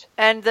list.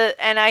 And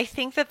I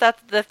think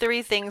that's the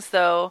 3 things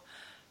though,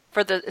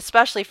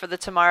 especially for the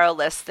tomorrow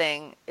list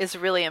thing is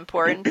really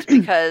important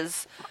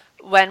because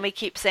when we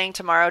keep saying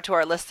tomorrow to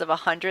our list of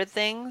 100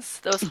 things,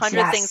 those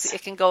 100 things,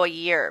 it can go a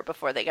year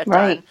before they get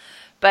done.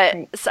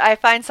 But so I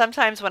find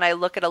sometimes when I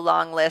look at a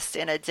long list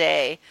in a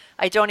day,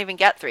 I don't even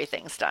get 3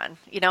 things done.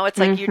 You know, it's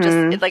like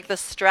like the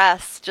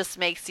stress just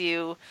makes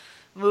you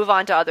move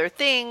on to other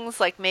things,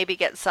 like maybe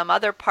get some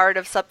other part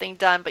of something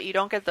done, but you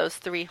don't get those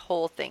 3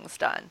 whole things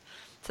done.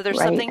 So there's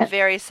something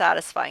very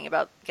satisfying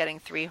about getting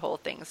 3 whole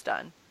things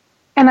done.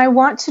 And I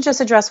want to just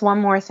address one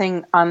more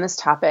thing on this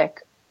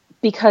topic,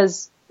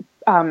 because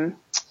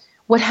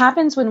what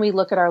happens when we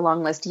look at our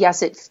long list,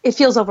 yes, it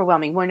feels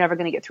overwhelming. We're never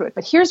going to get through it.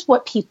 But here's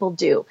what people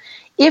do.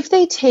 If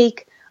they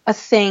take a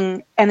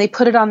thing and they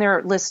put it on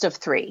their list of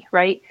 3,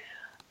 right?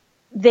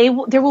 There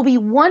will be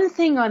one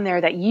thing on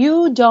there that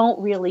you don't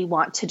really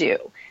want to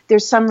do.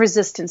 There's some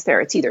resistance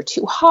there. It's either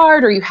too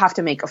hard or you have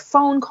to make a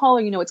phone call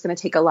or you know it's going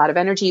to take a lot of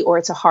energy or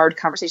it's a hard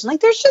conversation. Like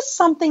there's just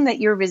something that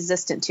you're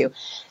resistant to.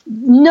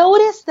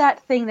 Notice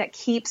that thing that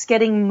keeps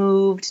getting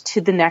moved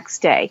to the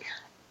next day.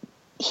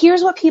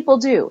 Here's what people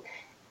do.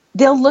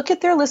 They'll look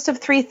at their list of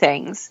 3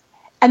 things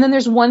and then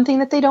there's one thing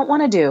that they don't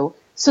want to do.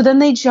 So then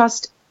they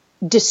just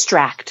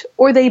distract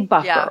or they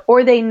buffer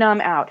or they numb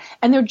out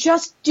and they're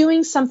just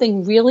doing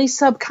something really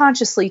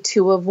subconsciously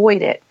to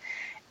avoid it.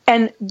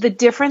 And the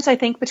difference I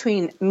think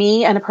between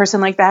me and a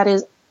person like that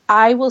is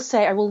I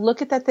will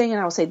look at that thing and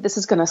I will say, this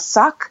is going to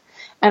suck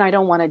and I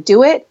don't want to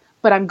do it,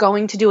 but I'm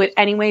going to do it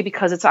anyway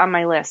because it's on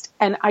my list.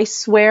 And I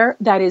swear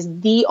that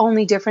is the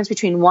only difference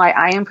between why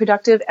I am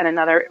productive and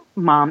another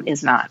mom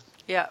is not.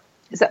 Yeah.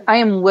 is that I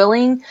am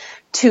willing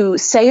to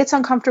say it's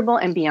uncomfortable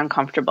and be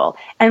uncomfortable.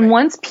 And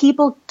once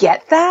people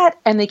get that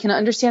and they can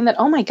understand that,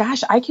 oh my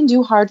gosh, I can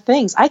do hard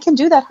things. I can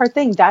do that hard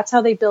thing. That's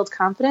how they build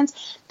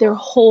confidence. Their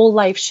whole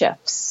life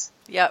shifts.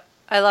 Yep.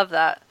 I love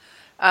that.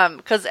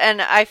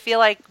 And I feel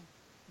like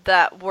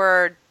that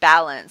word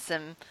balance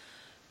and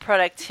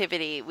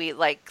productivity, we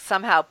like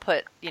somehow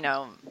put,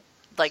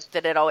 like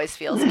that it always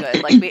feels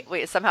good. Like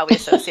we somehow we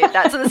associate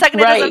that. So the second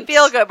it doesn't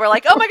feel good, we're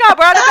like, oh my God,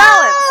 we're out of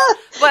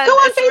balance. When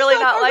it's Facebook, really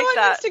not like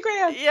that.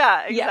 Instagram.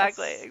 Yeah,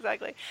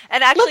 exactly.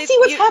 And actually, let's see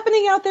what's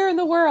happening out there in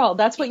the world.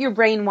 That's what your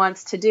brain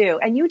wants to do.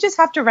 And you just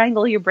have to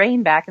wrangle your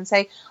brain back and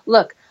say,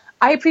 look,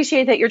 I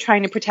appreciate that you're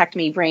trying to protect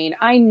me, brain.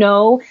 I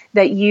know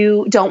that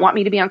you don't want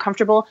me to be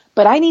uncomfortable,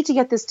 but I need to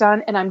get this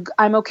done, and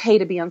I'm okay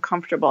to be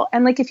uncomfortable.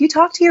 And like, if you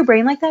talk to your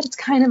brain like that, it's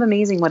kind of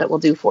amazing what it will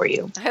do for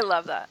you. I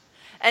love that.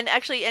 And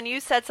actually, and you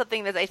said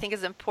something that I think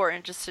is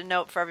important just to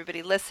note for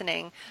everybody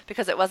listening,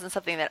 because it wasn't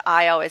something that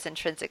I always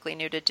intrinsically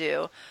knew to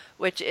do,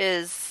 which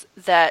is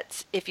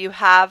that if you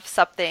have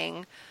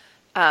something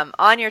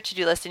on your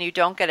to-do list and you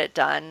don't get it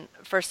done,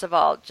 first of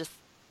all, just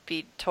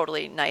be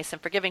totally nice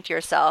and forgiving to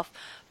yourself.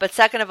 But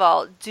second of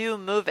all, do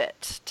move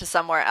it to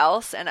somewhere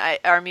else. And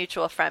our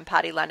mutual friend,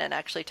 Patty Lennon,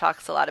 actually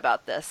talks a lot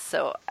about this.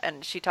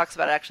 And she talks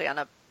about it actually on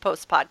a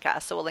post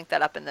podcast. So we'll link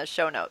that up in the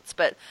show notes.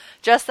 But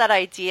just that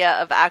idea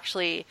of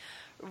actually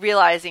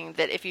realizing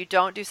that if you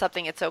don't do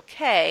something, it's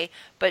okay,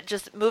 but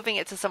just moving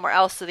it to somewhere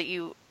else so that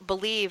you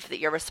believe that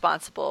you're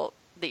responsible,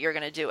 that you're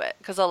going to do it.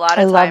 Because a lot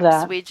of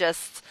times we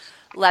just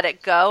let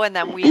it go, and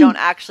then we don't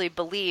actually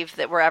believe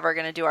that we're ever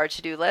going to do our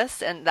to-do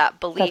list, and that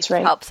belief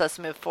helps us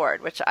move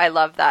forward, which I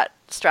love that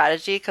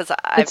strategy because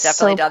I've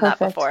definitely done that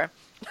before.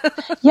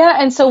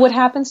 Yeah, and so what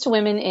happens to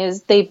women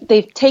is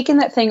they've taken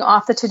that thing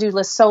off the to-do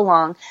list so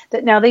long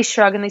that now they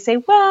shrug and they say,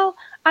 well,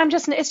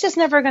 it's just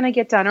never going to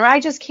get done, or I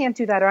just can't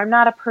do that, or I'm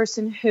not a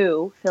person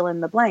who, fill in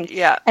the blank.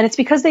 Yeah. And it's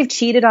because they've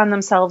cheated on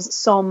themselves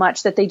so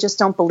much that they just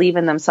don't believe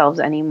in themselves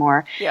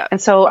anymore. Yeah.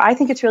 And so I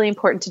think it's really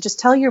important to just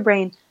tell your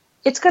brain,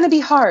 it's going to be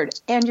hard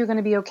and you're going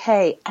to be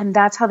okay. And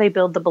that's how they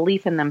build the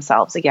belief in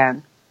themselves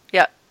again.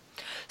 Yeah.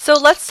 So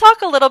let's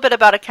talk a little bit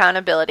about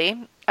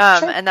accountability,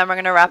 and then we're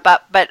going to wrap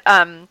up. But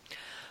I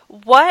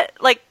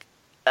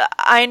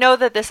know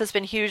that this has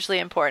been hugely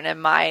important in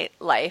my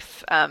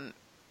life,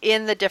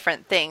 in the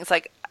different things.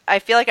 Like, I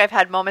feel like I've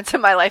had moments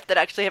in my life that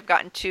actually have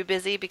gotten too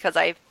busy because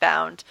I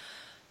found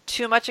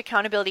too much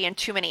accountability in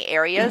too many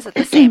areas at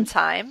the same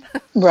time.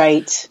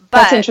 Right.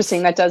 That's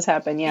interesting. That does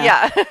happen.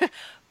 Yeah. Yeah.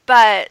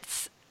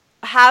 But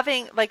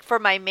having, like, for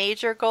my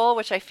major goal,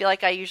 which I feel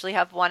like I usually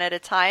have one at a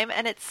time,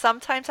 and it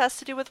sometimes has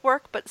to do with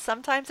work, but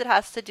sometimes it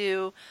has to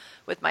do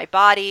with my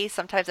body.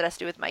 Sometimes it has to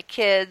do with my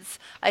kids.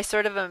 I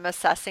sort of am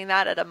assessing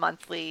that at a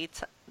monthly,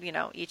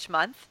 each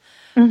month.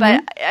 Mm-hmm.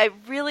 But it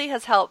really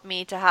has helped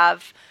me to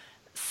have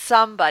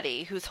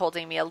somebody who's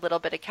holding me a little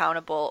bit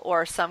accountable,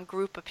 or some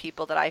group of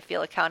people that I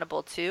feel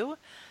accountable to.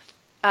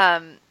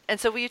 And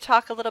so will you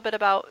talk a little bit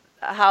about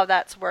how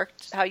that's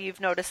worked, how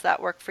you've noticed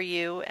that work for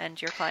you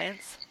and your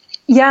clients?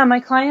 Yeah, my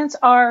clients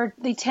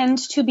they tend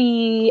to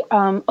be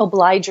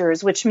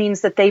obligers, which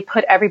means that they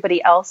put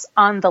everybody else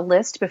on the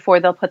list before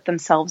they'll put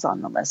themselves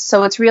on the list.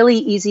 So it's really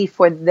easy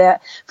for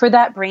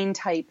that brain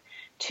type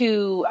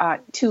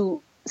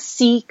to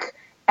seek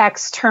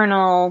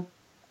external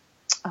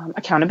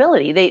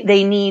accountability.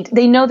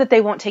 They know that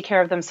they won't take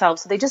care of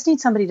themselves, so they just need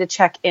somebody to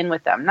check in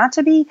with them, not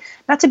to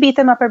beat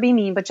them up or be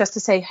mean, but just to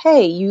say,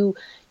 hey, you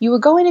were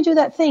going to do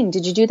that thing.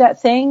 Did you do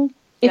that thing?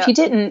 If you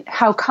didn't,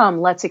 how come?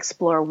 Let's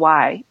explore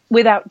why,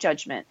 without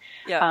judgment.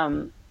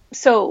 Yeah.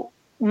 So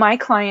my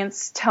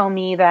clients tell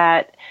me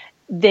that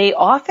they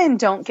often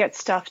don't get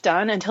stuff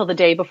done until the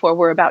day before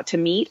we're about to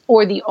meet,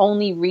 or the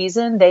only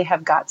reason they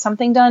have got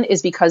something done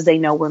is because they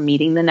know we're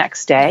meeting the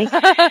next day.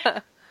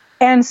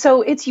 And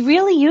so it's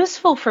really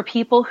useful for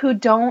people who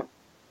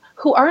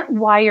aren't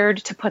wired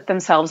to put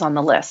themselves on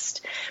the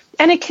list.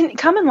 And it can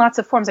come in lots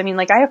of forms. I mean,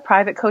 like, I have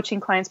private coaching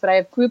clients, but I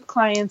have group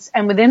clients,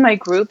 and within my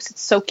groups,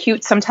 it's so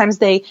cute. Sometimes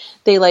they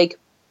like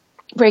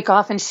break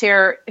off and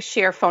share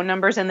phone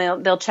numbers, and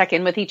they'll check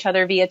in with each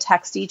other via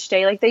text each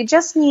day. Like, they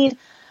just need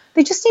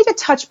a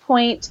touch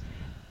point.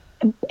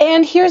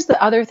 And here's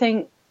the other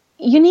thing.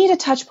 You need a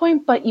touch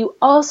point, but you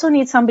also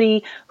need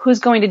somebody who's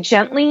going to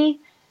gently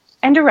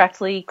and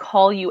directly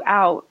call you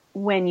out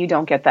when you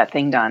don't get that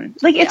thing done.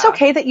 Like, it's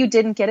okay that you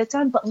didn't get it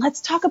done, but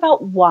let's talk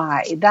about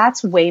why.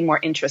 That's way more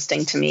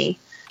interesting to me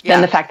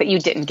than the fact that you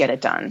didn't get it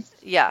done.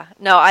 Yeah.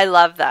 No, I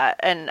love that.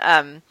 And,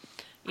 I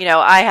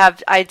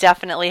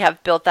definitely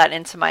have built that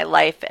into my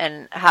life,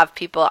 and have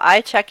people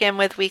I check in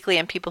with weekly,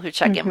 and people who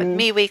check in with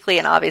me weekly.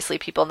 And obviously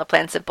people in the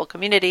Plan Simple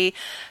community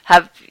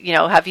have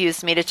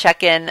used me to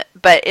check in,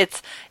 but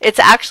it's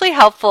actually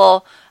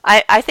helpful.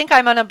 I think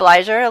I'm an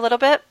obliger a little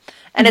bit,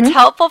 and it's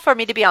helpful for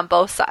me to be on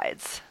both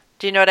sides.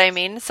 Do you know what I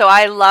mean? So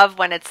I love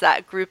when it's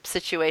that group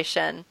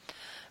situation,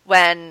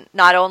 when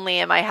not only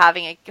am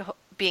I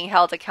being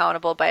held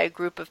accountable by a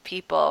group of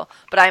people,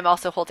 but I'm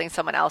also holding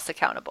someone else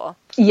accountable.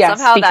 Yes,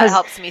 somehow that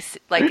helps me,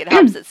 like, it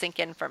helps it sink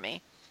in for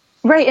me.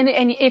 Right.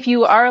 And if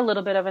you are a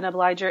little bit of an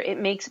obliger, it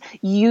makes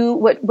you,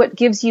 what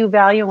gives you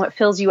value and what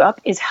fills you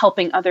up is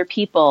helping other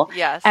people.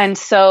 Yes. And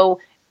so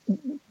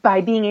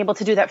by being able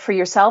to do that for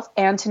yourself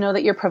and to know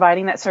that you're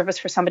providing that service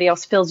for somebody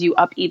else fills you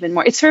up even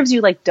more. It serves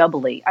you like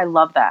doubly. I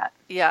love that.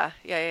 Yeah.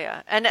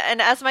 And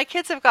as my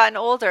kids have gotten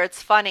older,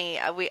 it's funny.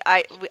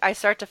 I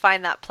start to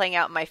find that playing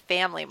out in my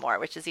family more,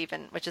 which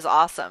is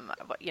awesome.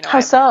 You know, How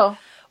so?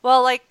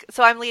 Well,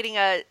 so I'm leading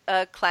a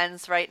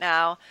cleanse right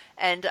now,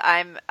 and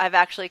I've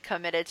actually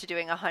committed to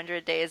doing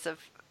 100 days of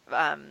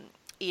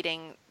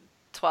eating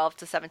 12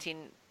 to 17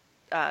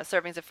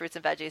 servings of fruits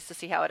and veggies to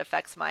see how it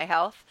affects my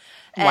health.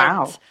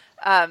 Wow.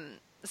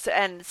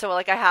 And, so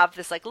like I have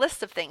this like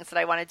list of things that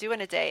I want to do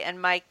in a day,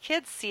 and my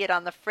kids see it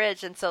on the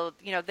fridge. And so,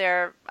 you know,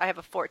 I have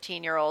a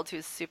 14-year-old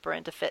who's super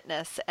into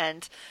fitness,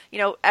 and, you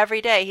know, every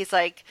day he's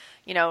like,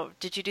 you know,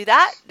 did you do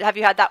that? Have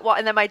you had that?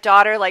 And then my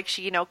daughter, like,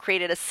 she, you know,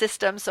 created a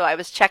system. So I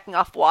was checking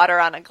off water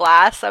on a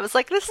glass. I was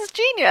like, this is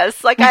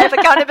genius. Like, I have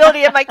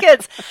accountability in my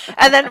kids.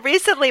 And then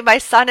recently my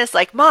son is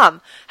like,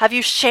 Mom, have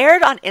you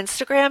shared on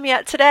Instagram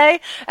yet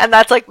today? And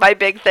that's like my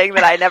big thing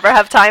that I never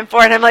have time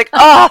for. And I'm like,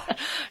 oh,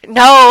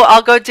 no,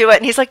 I'll go do it.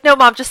 And he's like, no,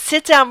 Mom, just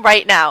sit down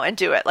right now and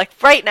do it. Like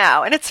right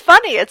now. And it's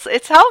funny.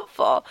 It's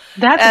helpful.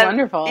 That's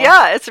wonderful.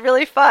 Yeah. It's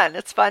really fun.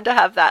 It's fun to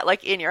have that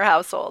like in your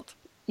household.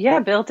 Yeah,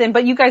 built in.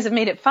 But you guys have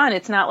made it fun.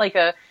 It's not like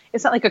a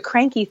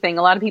cranky thing.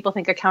 A lot of people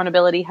think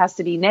accountability has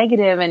to be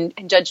negative and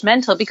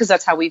judgmental because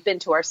that's how we've been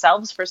to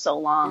ourselves for so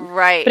long.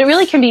 Right. But it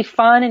really can be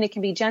fun, and it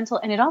can be gentle,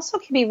 and it also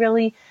can be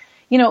really,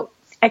 you know,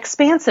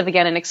 expansive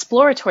again and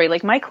exploratory.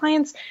 Like my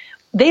clients,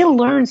 they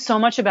learn so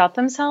much about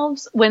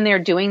themselves when they're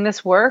doing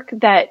this work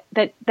that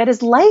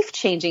is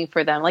life-changing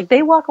for them. Like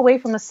they walk away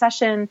from a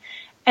session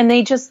and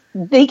it's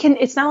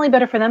not only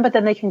better for them, but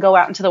then they can go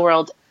out into the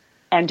world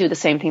and do the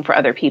same thing for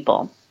other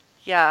people.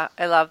 Yeah,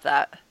 I love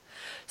that.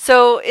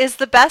 So is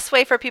the best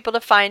way for people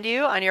to find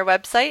you on your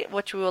website,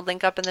 which we will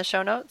link up in the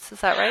show notes? Is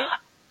that right?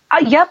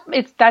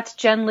 Yep. That's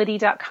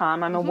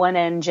jenliddy.com. I'm a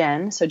 1N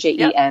Jen, so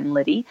Jen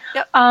Liddy.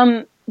 Yep.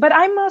 But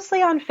I'm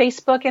mostly on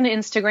Facebook and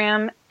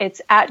Instagram.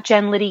 It's at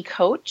Jen Liddy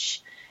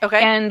Coach.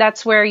 Okay. And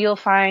that's where you'll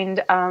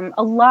find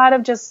a lot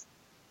of just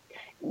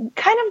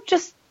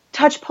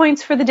touch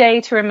points for the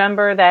day to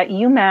remember that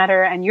you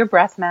matter and your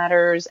breath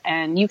matters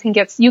and you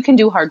can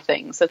do hard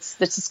things.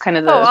 This is kind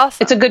of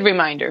awesome. It's a good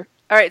reminder.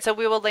 All right. So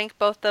we will link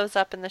both those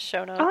up in the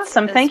show notes.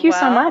 Awesome. Thank you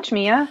so much,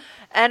 Mia.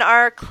 And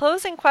our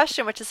closing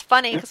question, which is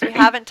funny because we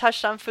haven't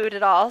touched on food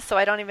at all, so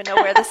I don't even know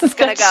where this is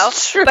going to go.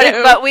 True.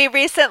 But we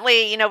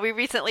recently,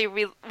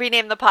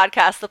 renamed the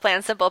podcast the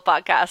Plan Simple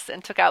Podcast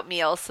and took out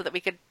meals so that we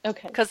could.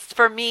 Okay. Because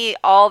for me,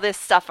 all this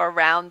stuff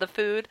around the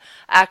food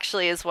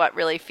actually is what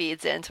really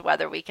feeds into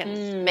whether we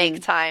can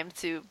make time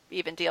to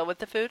even deal with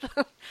the food.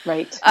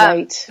 Right.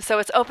 So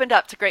it's opened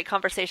up to great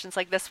conversations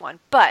like this one.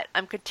 But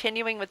I'm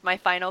continuing with my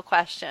final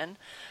question,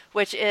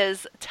 which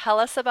is, tell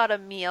us about a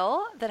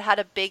meal that had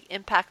a big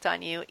impact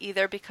on you,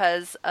 either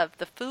because of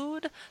the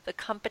food, the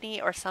company,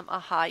 or some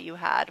aha you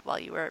had while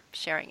you were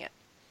sharing it.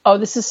 Oh,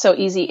 this is so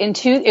easy.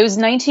 It was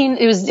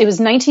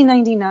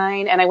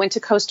 1999, and I went to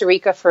Costa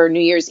Rica for New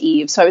Year's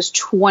Eve. So I was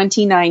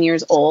 29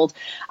 years old.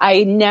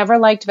 I never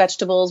liked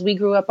vegetables. We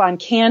grew up on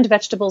canned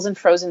vegetables and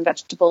frozen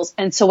vegetables.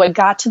 And so I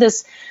got to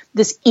this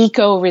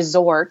eco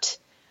resort,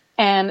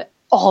 and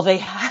all they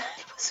had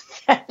was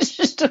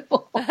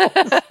vegetables.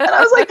 And I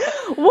was like,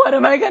 what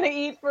am I going to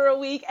eat for a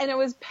week? And I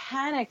was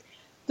panicked.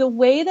 The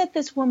way that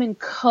this woman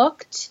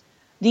cooked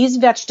these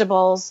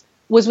vegetables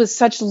was with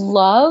such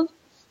love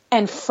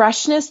and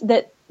freshness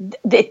that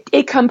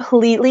it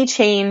completely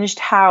changed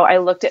how I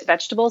looked at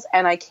vegetables.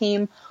 And I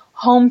came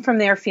home from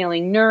there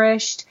feeling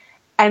nourished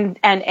and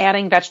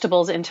adding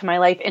vegetables into my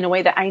life in a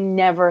way that I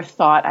never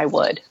thought I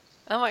would.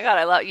 Oh my God.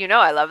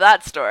 I love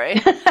that story.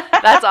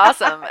 That's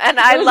awesome. And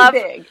I love,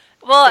 big.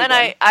 Well, and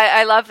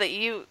I love that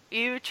you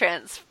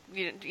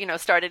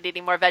started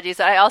eating more veggies.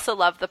 I also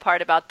love the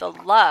part about the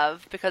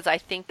love, because I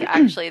think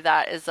actually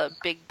that is a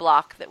big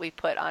block that we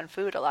put on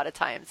food a lot of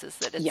times, is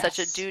that it's such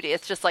a duty.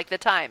 It's just like the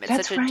time.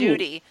 It's such a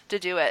duty to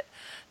do it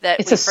that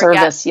it's a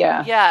service.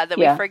 Yeah. Yeah. That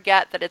we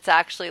forget that it's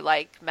actually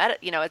like,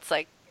 it's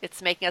like,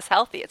 it's making us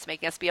healthy. It's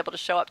making us be able to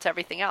show up to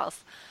everything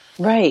else.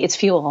 Right. It's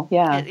fuel.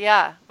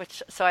 Yeah.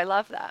 So I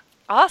love that.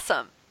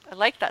 Awesome. I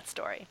like that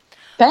story.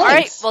 Thanks. All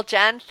right. Well,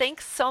 Jen,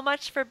 thanks so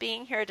much for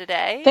being here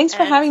today. Thanks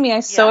for having me.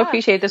 I so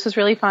appreciate it. This was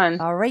really fun.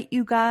 All right,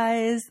 you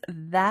guys,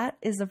 that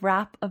is a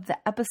wrap of the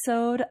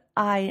episode.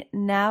 I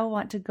now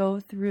want to go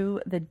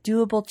through the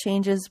doable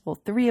changes,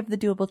 3 of the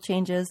doable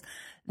changes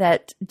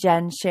that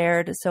Jen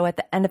shared. So at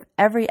the end of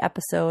every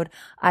episode,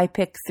 I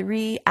pick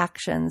 3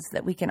 actions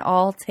that we can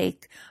all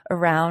take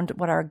around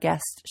what our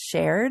guest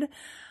shared.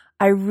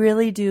 I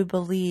really do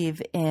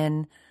believe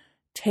in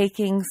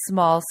taking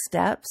small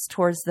steps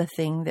towards the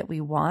thing that we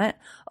want.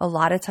 A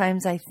lot of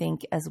times I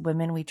think as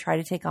women, we try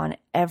to take on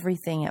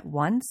everything at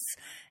once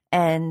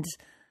and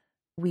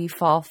we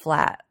fall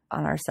flat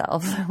on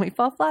ourselves. We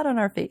fall flat on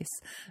our face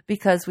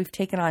because we've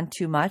taken on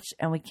too much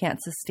and we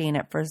can't sustain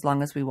it for as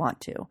long as we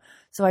want to.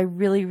 So I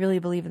really, really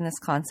believe in this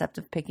concept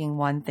of picking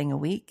one thing a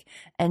week.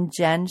 And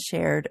Jen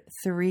shared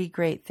 3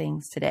 great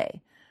things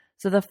today.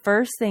 So the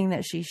first thing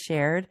that she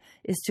shared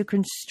is to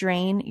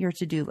constrain your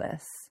to-do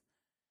list.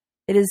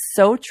 It is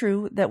so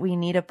true that we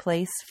need a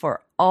place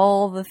for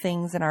all the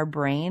things in our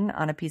brain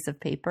on a piece of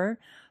paper,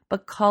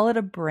 but call it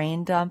a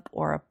brain dump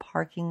or a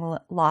parking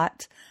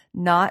lot,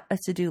 not a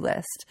to-do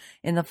list.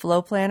 In the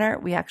Flow Planner,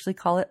 we actually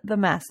call it the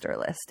master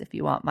list, if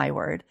you want my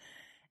word.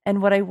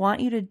 And what I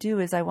want you to do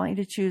is I want you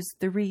to choose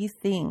 3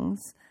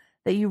 things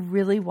that you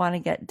really want to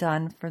get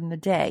done from the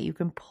day. You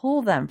can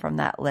pull them from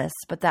that list,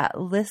 but that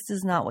list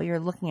is not what you're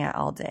looking at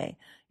all day.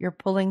 You're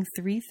pulling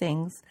 3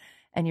 things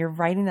and you're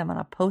writing them on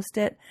a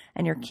Post-it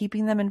and you're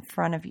keeping them in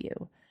front of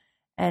you.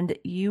 And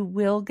you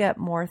will get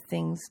more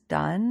things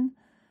done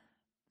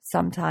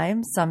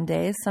sometimes, some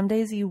days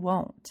you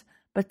won't.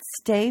 But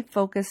stay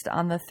focused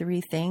on the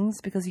 3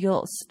 things because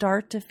you'll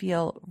start to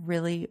feel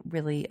really,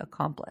 really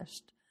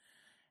accomplished.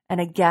 And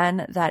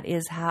again, that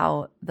is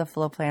how the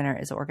Flow Planner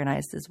is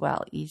organized as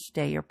well. Each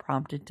day you're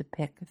prompted to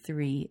pick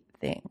 3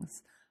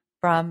 things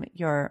from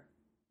your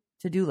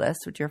to-do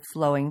list, which you're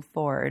flowing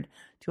forward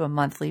to a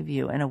monthly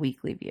view and a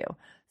weekly view.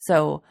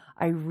 So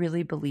I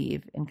really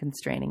believe in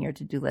constraining your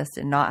to-do list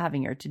and not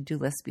having your to-do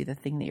list be the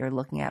thing that you're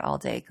looking at all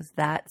day, because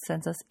that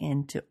sends us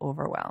into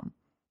overwhelm.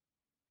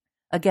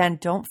 Again,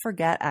 don't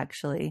forget,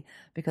 actually,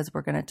 because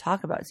we're going to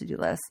talk about to-do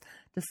lists,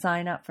 to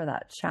sign up for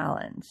that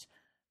challenge,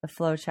 the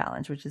Flow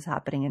Challenge, which is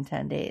happening in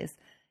 10 days.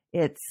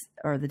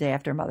 Or the day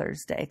after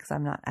Mother's Day, because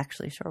I'm not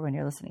actually sure when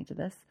you're listening to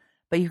this.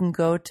 But you can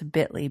go to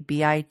bit.ly,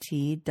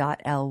 bit.ly/Flow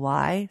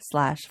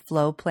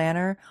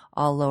Planner,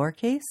 all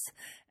lowercase,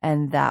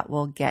 and that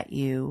will get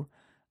you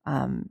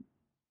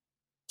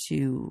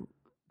to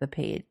the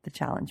page, the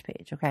challenge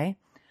page, okay?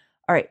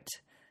 All right.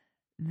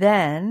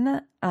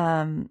 Then,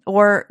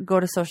 or go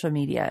to social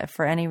media. If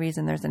for any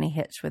reason there's any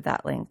hitch with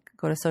that link,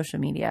 go to social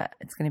media.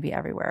 It's going to be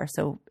everywhere.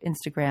 So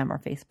Instagram or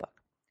Facebook.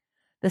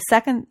 The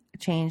second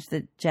change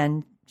that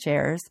Jen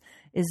shares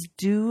is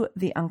do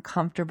the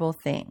uncomfortable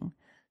thing.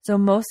 So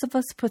most of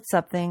us put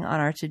something on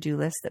our to-do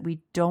list that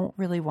we don't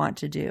really want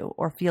to do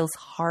or feels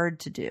hard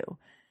to do.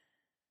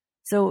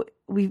 So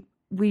we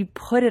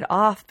put it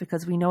off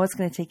because we know it's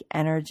going to take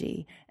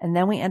energy, and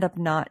then we end up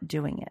not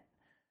doing it.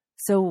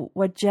 So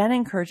what Jen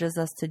encourages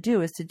us to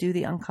do is to do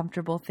the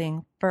uncomfortable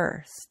thing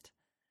first.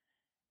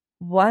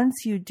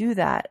 Once you do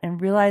that and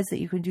realize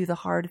that you can do the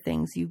hard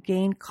things, you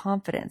gain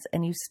confidence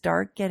and you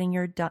start getting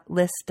your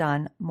list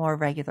done more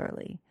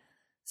regularly.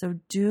 So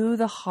do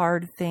the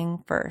hard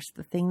thing first,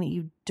 the thing that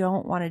you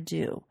don't want to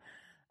do.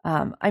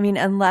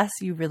 Unless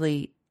you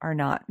really are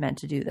not meant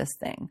to do this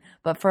thing.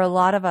 But for a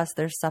lot of us,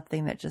 there's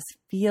something that just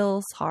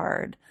feels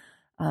hard,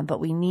 but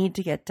we need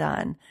to get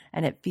done.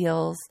 And it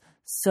feels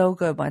so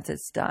good once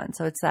it's done.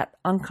 So it's that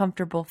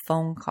uncomfortable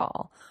phone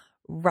call,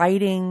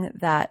 writing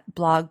that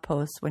blog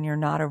post when you're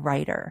not a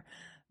writer,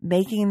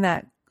 making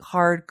that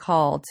hard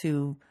call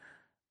to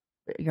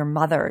your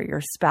mother,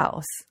 your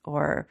spouse,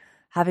 or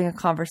having a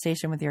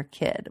conversation with your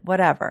kid,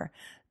 whatever.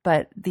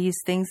 But these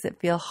things that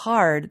feel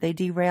hard, they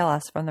derail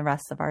us from the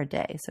rest of our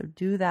day. So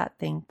do that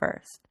thing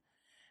first.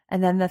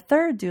 And then the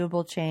third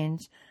doable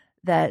change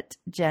that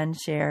Jen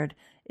shared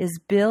is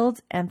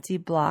build empty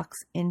blocks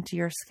into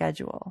your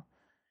schedule.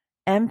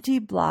 Empty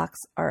blocks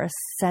are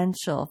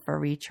essential for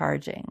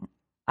recharging.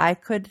 I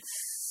could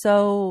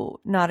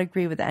so not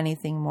agree with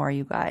anything more,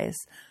 you guys.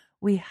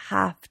 We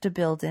have to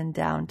build in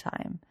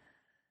downtime.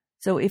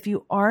 So if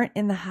you aren't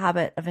in the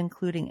habit of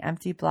including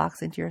empty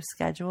blocks into your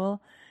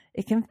schedule,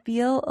 it can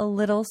feel a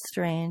little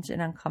strange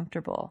and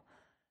uncomfortable.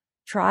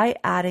 Try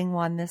adding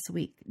one this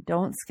week.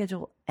 Don't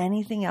schedule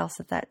anything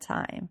else at that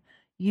time.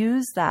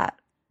 Use that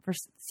for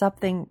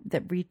something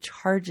that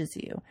recharges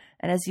you.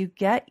 And as you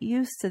get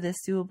used to this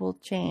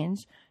doable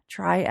change,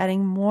 try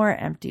adding more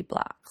empty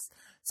blocks.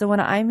 So when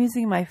I'm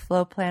using my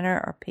Flow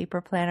Planner or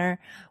paper planner,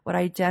 what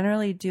I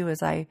generally do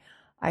is I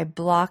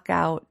block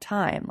out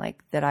time,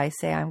 like that I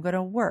say I'm going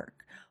to work,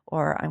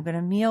 or I'm going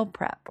to meal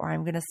prep, or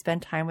I'm going to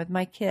spend time with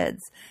my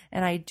kids.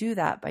 And I do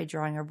that by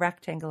drawing a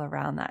rectangle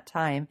around that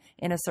time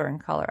in a certain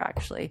color,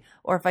 actually.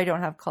 Or if I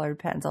don't have colored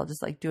pens, I'll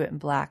just do it in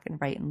black and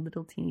write in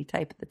little teeny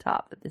type at the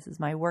top that this is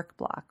my work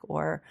block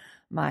or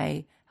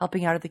my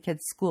helping out at the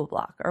kids' school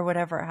block or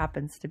whatever it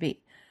happens to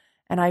be.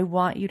 And I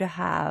want you to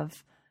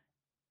have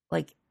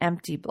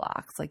empty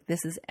blocks,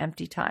 this is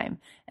empty time.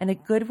 And a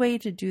good way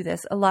to do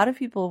this, a lot of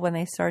people when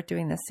they start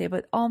doing this say,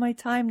 but all my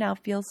time now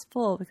feels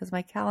full because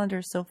my calendar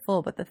is so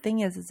full. But the thing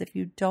is if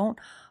you don't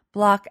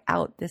block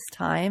out this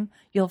time,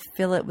 you'll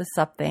fill it with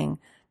something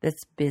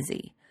that's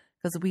busy,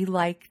 because we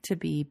like to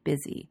be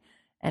busy.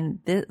 And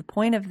the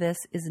point of this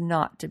is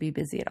not to be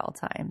busy at all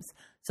times.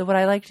 So what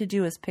I like to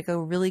do is pick a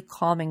really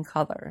calming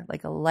color,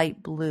 like a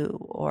light blue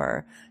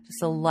or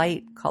just a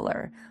light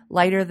color,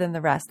 lighter than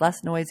the rest,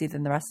 less noisy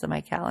than the rest of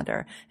my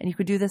calendar. And you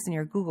could do this in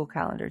your Google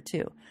Calendar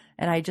too.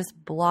 And I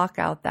just block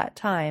out that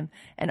time.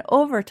 And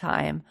over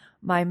time,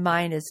 my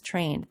mind is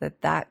trained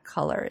that that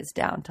color is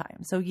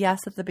downtime. So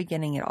yes, at the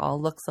beginning, it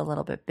all looks a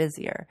little bit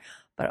busier.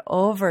 But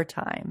over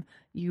time,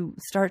 you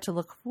start to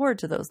look forward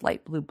to those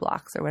light blue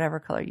blocks or whatever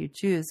color you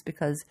choose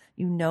because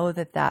you know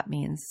that that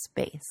means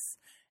space.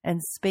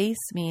 And space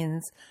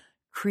means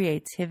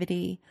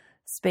creativity.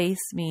 Space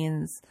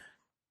means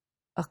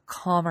a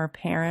calmer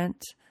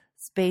parent.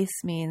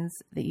 Space means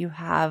that you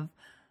have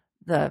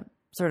the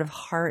sort of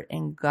heart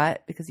and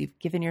gut because you've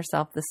given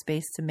yourself the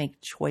space to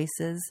make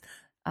choices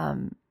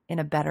in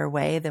a better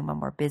way than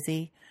when we're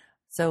busy.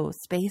 So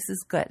space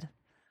is good.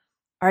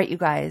 All right, you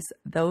guys,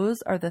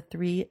 those are the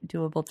 3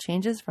 doable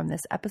changes from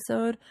this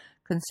episode.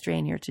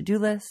 Constrain your to-do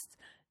list,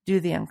 do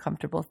the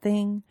uncomfortable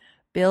thing,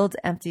 build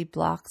empty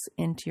blocks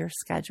into your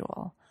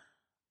schedule.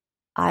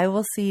 I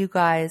will see you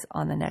guys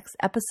on the next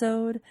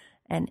episode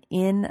and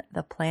in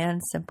the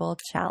Plan Simple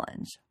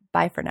Challenge.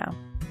 Bye for now.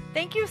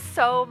 Thank you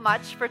so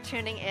much for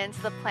tuning in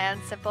to the Plan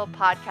Simple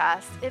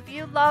podcast. If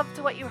you loved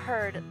what you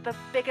heard, the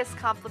biggest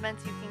compliment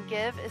you can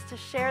give is to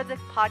share the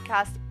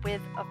podcast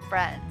with a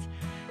friend.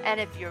 And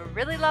if you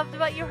really loved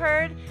what you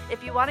heard,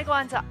 if you want to go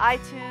onto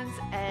iTunes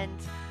and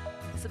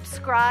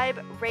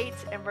subscribe, rate,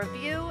 and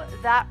review,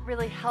 that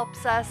really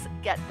helps us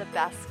get the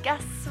best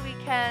guests we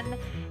can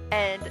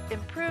and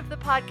improve the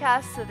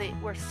podcast so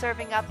that we're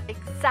serving up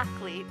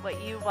exactly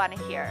what you want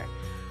to hear.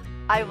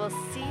 I will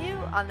see you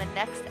on the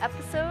next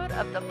episode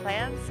of the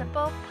Plan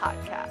Simple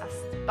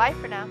podcast. Bye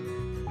for now.